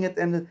hugging at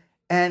the end.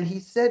 And he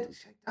said,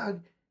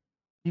 Doug,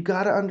 you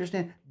got to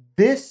understand,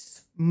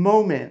 this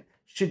moment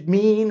should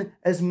mean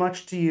as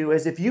much to you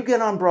as if you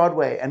get on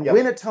Broadway and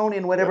win a Tony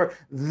and whatever.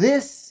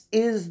 This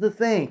is the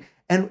thing.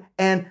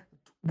 And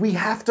we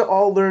have to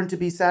all learn to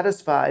be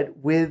satisfied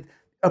with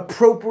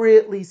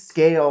appropriately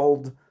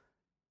scaled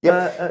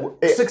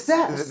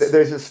success.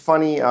 There's this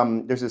funny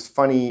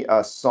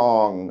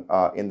song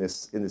in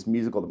this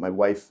musical that my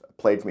wife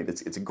played for me.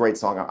 It's a great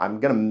song. I'm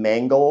gonna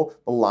mangle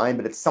the line,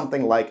 but it's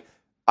something like,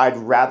 "I'd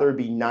rather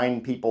be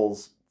 9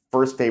 people's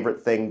first favorite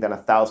thing than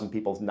 1,000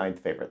 people's 9th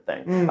favorite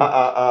thing."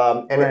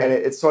 And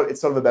it's sort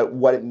of about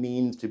what it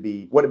means to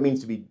be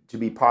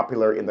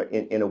popular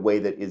in a way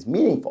that is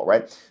meaningful,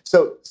 right?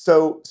 So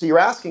you're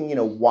asking,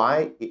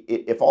 why,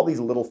 if all these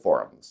little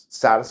forums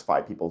satisfy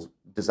people's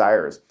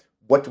desires,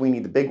 what do we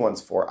need the big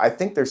ones for? I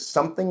think there's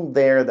something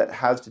there that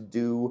has to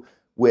do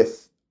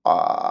with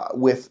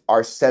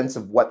our sense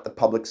of what the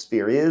public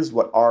sphere is,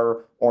 what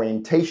our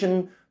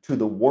orientation to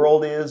the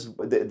world is,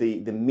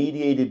 the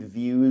mediated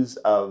views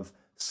of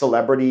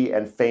celebrity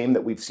and fame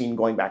that we've seen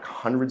going back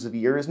hundreds of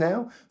years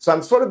now. So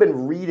I've sort of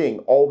been reading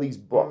all these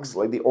books,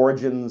 like the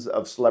origins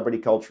of celebrity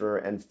culture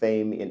and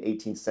fame in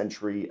 18th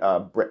century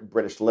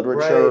British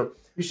literature. Right.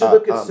 You should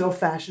look at So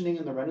Fashioning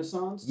in the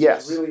Renaissance.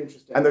 Yes. It's really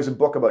interesting. And there's a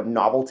book about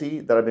novelty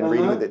that I've been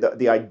reading,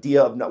 the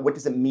idea of what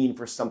does it mean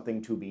for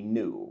something to be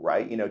new,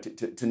 right?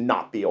 To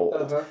not be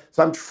old.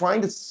 So I'm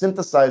trying to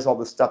synthesize all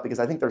this stuff because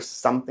I think there's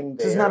something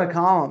there. This is not a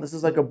column. This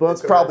is like a book.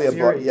 It's probably a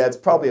book. Yeah, it's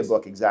probably a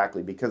book,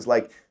 exactly. Because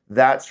like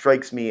that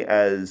strikes me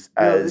as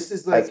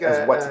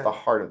what's at the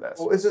heart of this.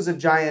 Well, this is a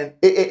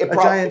giant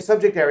giant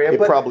subject area. It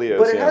probably is.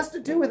 But it has to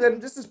do with it,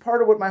 and this is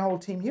part of what my whole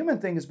Team Human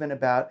thing has been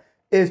about,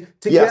 is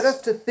to get us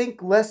to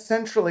think less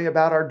centrally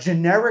about our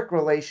generic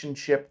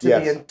relationship to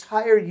the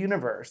entire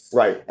universe.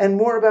 Right. And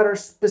more about our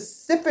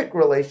specific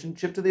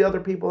relationship to the other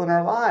people in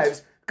our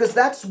lives. Because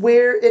that's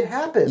where it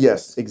happens.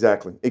 Yes,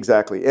 exactly.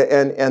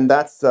 And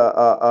that's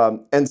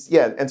and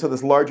so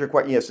this larger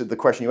question, so the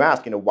question you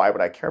ask, why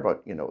would I care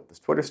about, this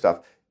Twitter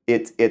stuff?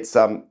 It's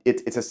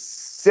a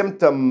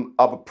symptom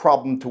of a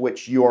problem to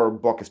which your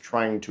book is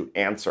trying to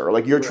answer.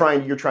 Like you're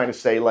trying to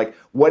say, like,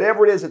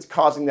 whatever it is that's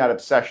causing that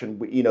obsession,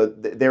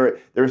 there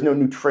is no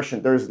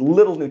nutrition. There's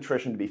little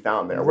nutrition to be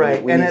found there.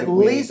 Right. And at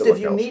least if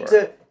you need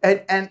to,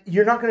 and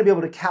you're not going to be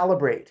able to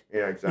calibrate,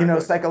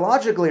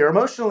 psychologically or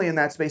emotionally in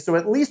that space. So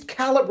at least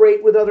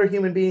calibrate with other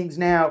human beings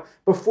now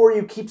before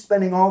you keep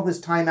spending all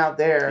this time out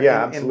there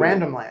in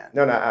random land.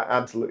 No,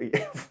 absolutely.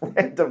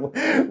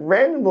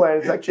 Random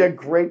land is actually a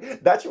great,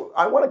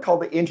 I want to call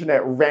the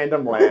internet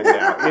random land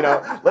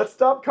now. Let's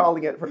stop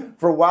calling it,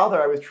 for a while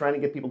there I was trying to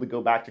get people to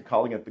go back to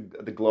calling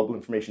it the global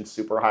information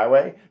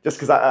superhighway, just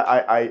because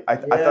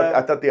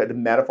I thought the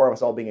metaphor of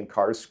us all being in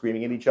cars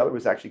screaming at each other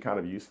was actually kind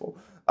of useful.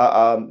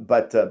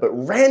 But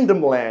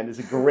Random Land is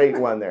a great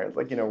one there. It's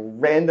like,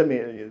 random.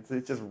 It's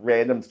just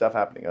random stuff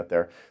happening out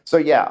there. So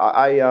yeah,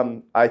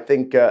 I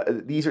think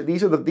these are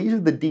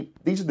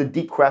the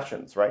deep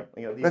questions, right?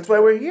 That's why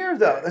we're here,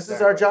 though. This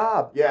is our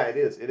job. Yeah, it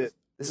is.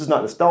 This is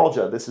not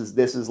nostalgia. This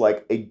is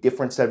like a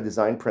different set of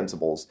design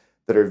principles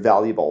that are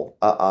valuable,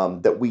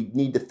 that we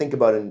need to think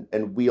about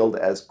and wield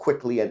as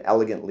quickly and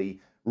elegantly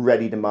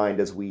ready to mind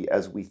as we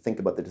think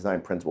about the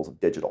design principles of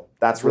digital.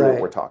 That's really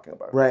what we're talking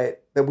about. Right.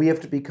 That we have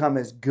to become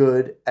as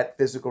good at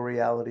physical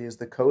reality as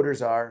the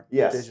coders are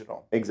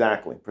digital.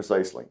 Exactly.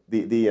 Precisely.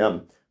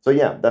 So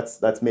yeah,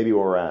 that's maybe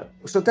where we're at.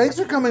 So thanks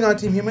for coming on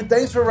Team Human.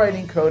 Thanks for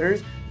writing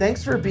Coders.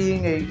 Thanks for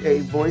being a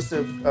voice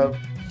of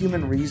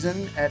human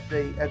reason at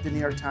the New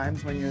York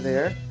Times when you're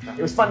there.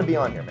 It was fun to be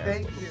on here, man.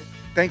 Thank you.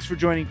 Thanks for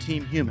joining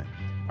Team Human.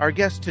 Our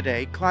guest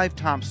today, Clive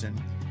Thompson,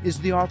 is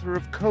the author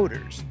of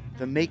Coders,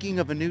 The Making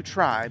of a New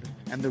Tribe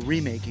and the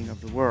Remaking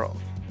of the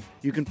World.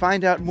 You can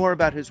find out more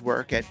about his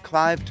work at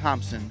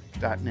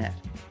clivethompson.net.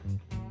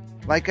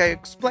 Like I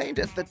explained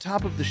at the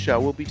top of the show,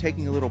 we'll be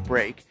taking a little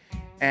break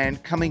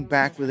and coming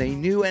back with a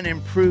new and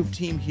improved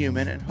Team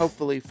Human and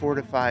hopefully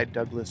fortified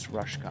Douglas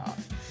Rushkoff.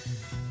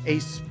 A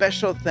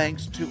special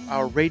thanks to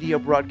our radio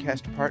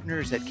broadcast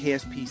partners at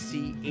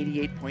KSPC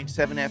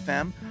 88.7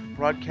 FM,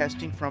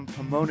 broadcasting from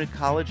Pomona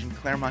College in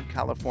Claremont,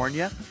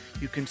 California.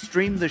 You can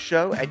stream the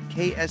show at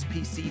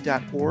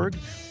kspc.org,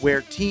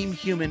 where Team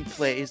Human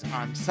plays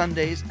on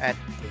Sundays at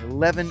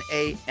 11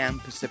 a.m.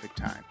 Pacific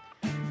Time.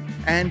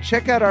 And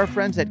check out our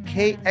friends at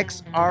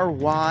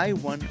KXRY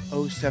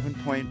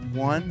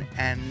 107.1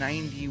 and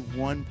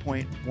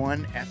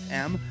 91.1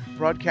 FM,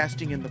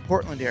 broadcasting in the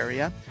Portland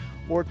area.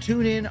 Or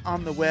tune in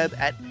on the web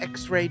at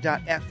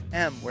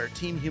xray.fm, where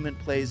Team Human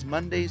plays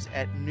Mondays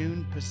at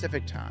noon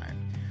Pacific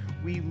Time.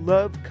 We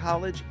love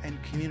college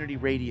and community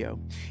radio.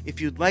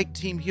 If you'd like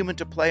Team Human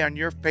to play on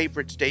your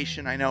favorite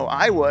station, I know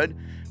I would,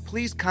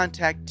 please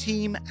contact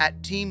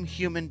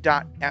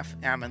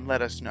team@teamhuman.fm and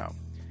let us know.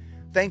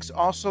 Thanks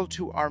also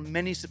to our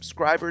many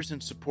subscribers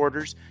and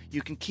supporters.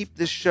 You can keep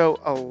this show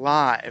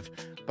alive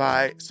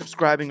by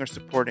subscribing or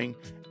supporting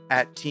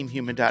at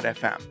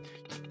teamhuman.fm.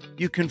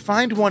 You can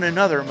find one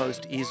another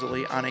most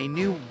easily on a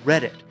new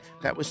Reddit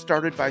that was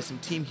started by some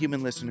Team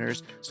Human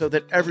listeners so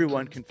that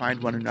everyone can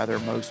find one another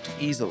most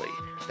easily.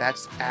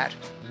 That's at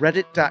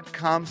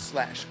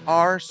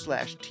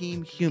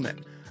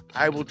reddit.com/r/teamhuman.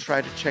 I will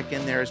try to check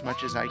in there as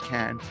much as I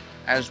can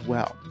as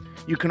well.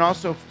 You can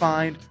also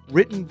find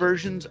written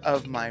versions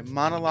of my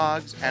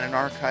monologues and an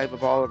archive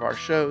of all of our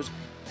shows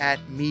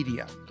at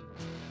Medium.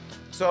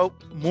 So,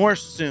 more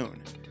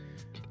soon.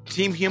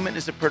 Team Human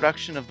is a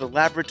production of the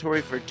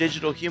Laboratory for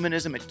Digital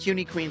Humanism at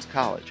CUNY Queens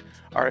College.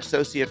 Our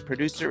associate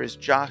producer is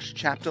Josh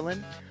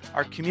Chapdelaine.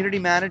 Our community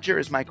manager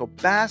is Michael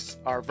Bass.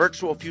 Our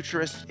virtual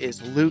futurist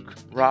is Luke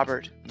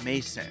Robert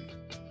Mason.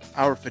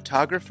 Our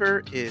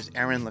photographer is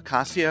Aaron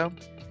Locasio.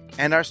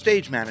 And our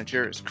stage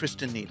manager is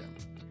Kristen Needham.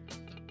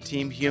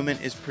 Team Human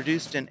is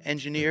produced and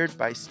engineered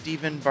by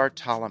Stephen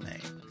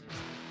Bartolome.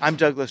 I'm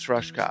Douglas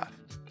Rushkoff.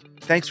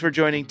 Thanks for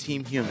joining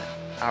Team Human,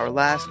 our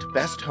last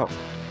best hope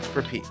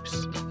for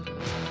peeps.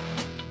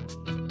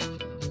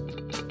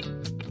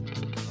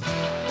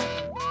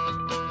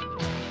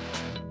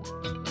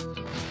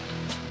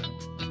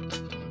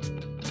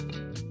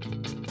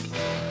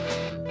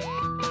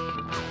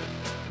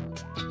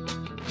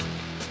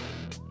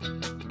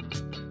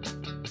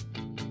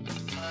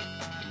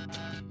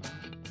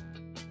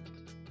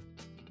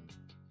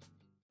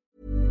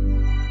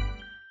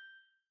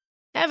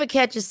 Ever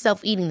catch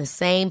yourself eating the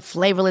same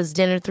flavorless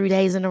dinner 3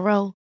 days in a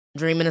row?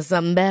 Dreaming of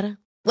something better?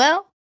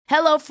 Well,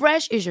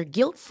 HelloFresh is your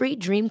guilt-free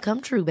dream come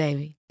true,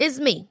 baby. It's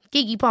me,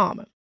 Keke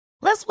Palmer.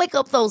 Let's wake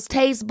up those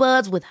taste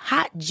buds with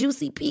hot,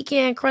 juicy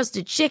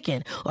pecan-crusted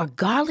chicken or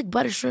garlic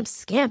butter shrimp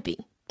scampi.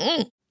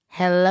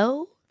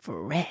 Hello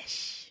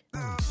Fresh.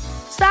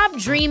 Stop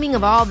dreaming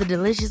of all the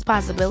delicious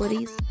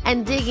possibilities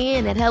and dig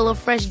in at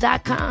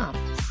HelloFresh.com.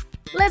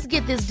 Let's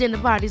get this dinner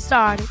party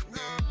started.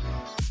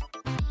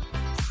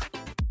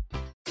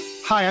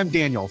 Hi, I'm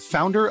Daniel,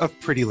 founder of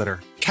Pretty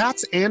Litter.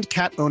 Cats and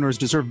cat owners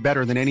deserve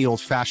better than any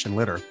old-fashioned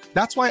litter.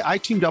 That's why I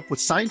teamed up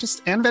with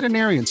scientists and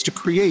veterinarians to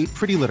create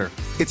Pretty Litter.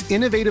 Its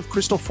innovative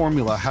crystal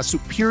formula has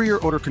superior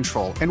odor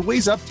control and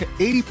weighs up to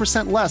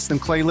 80% less than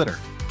clay litter.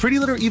 Pretty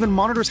Litter even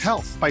monitors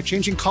health by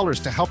changing colors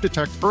to help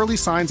detect early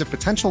signs of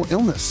potential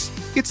illness.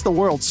 It's the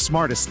world's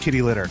smartest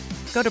kitty litter.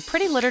 Go to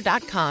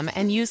prettylitter.com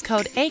and use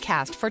code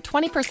ACAST for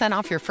 20%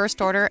 off your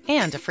first order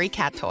and a free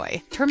cat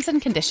toy. Terms and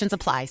conditions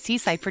apply. See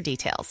site for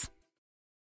details.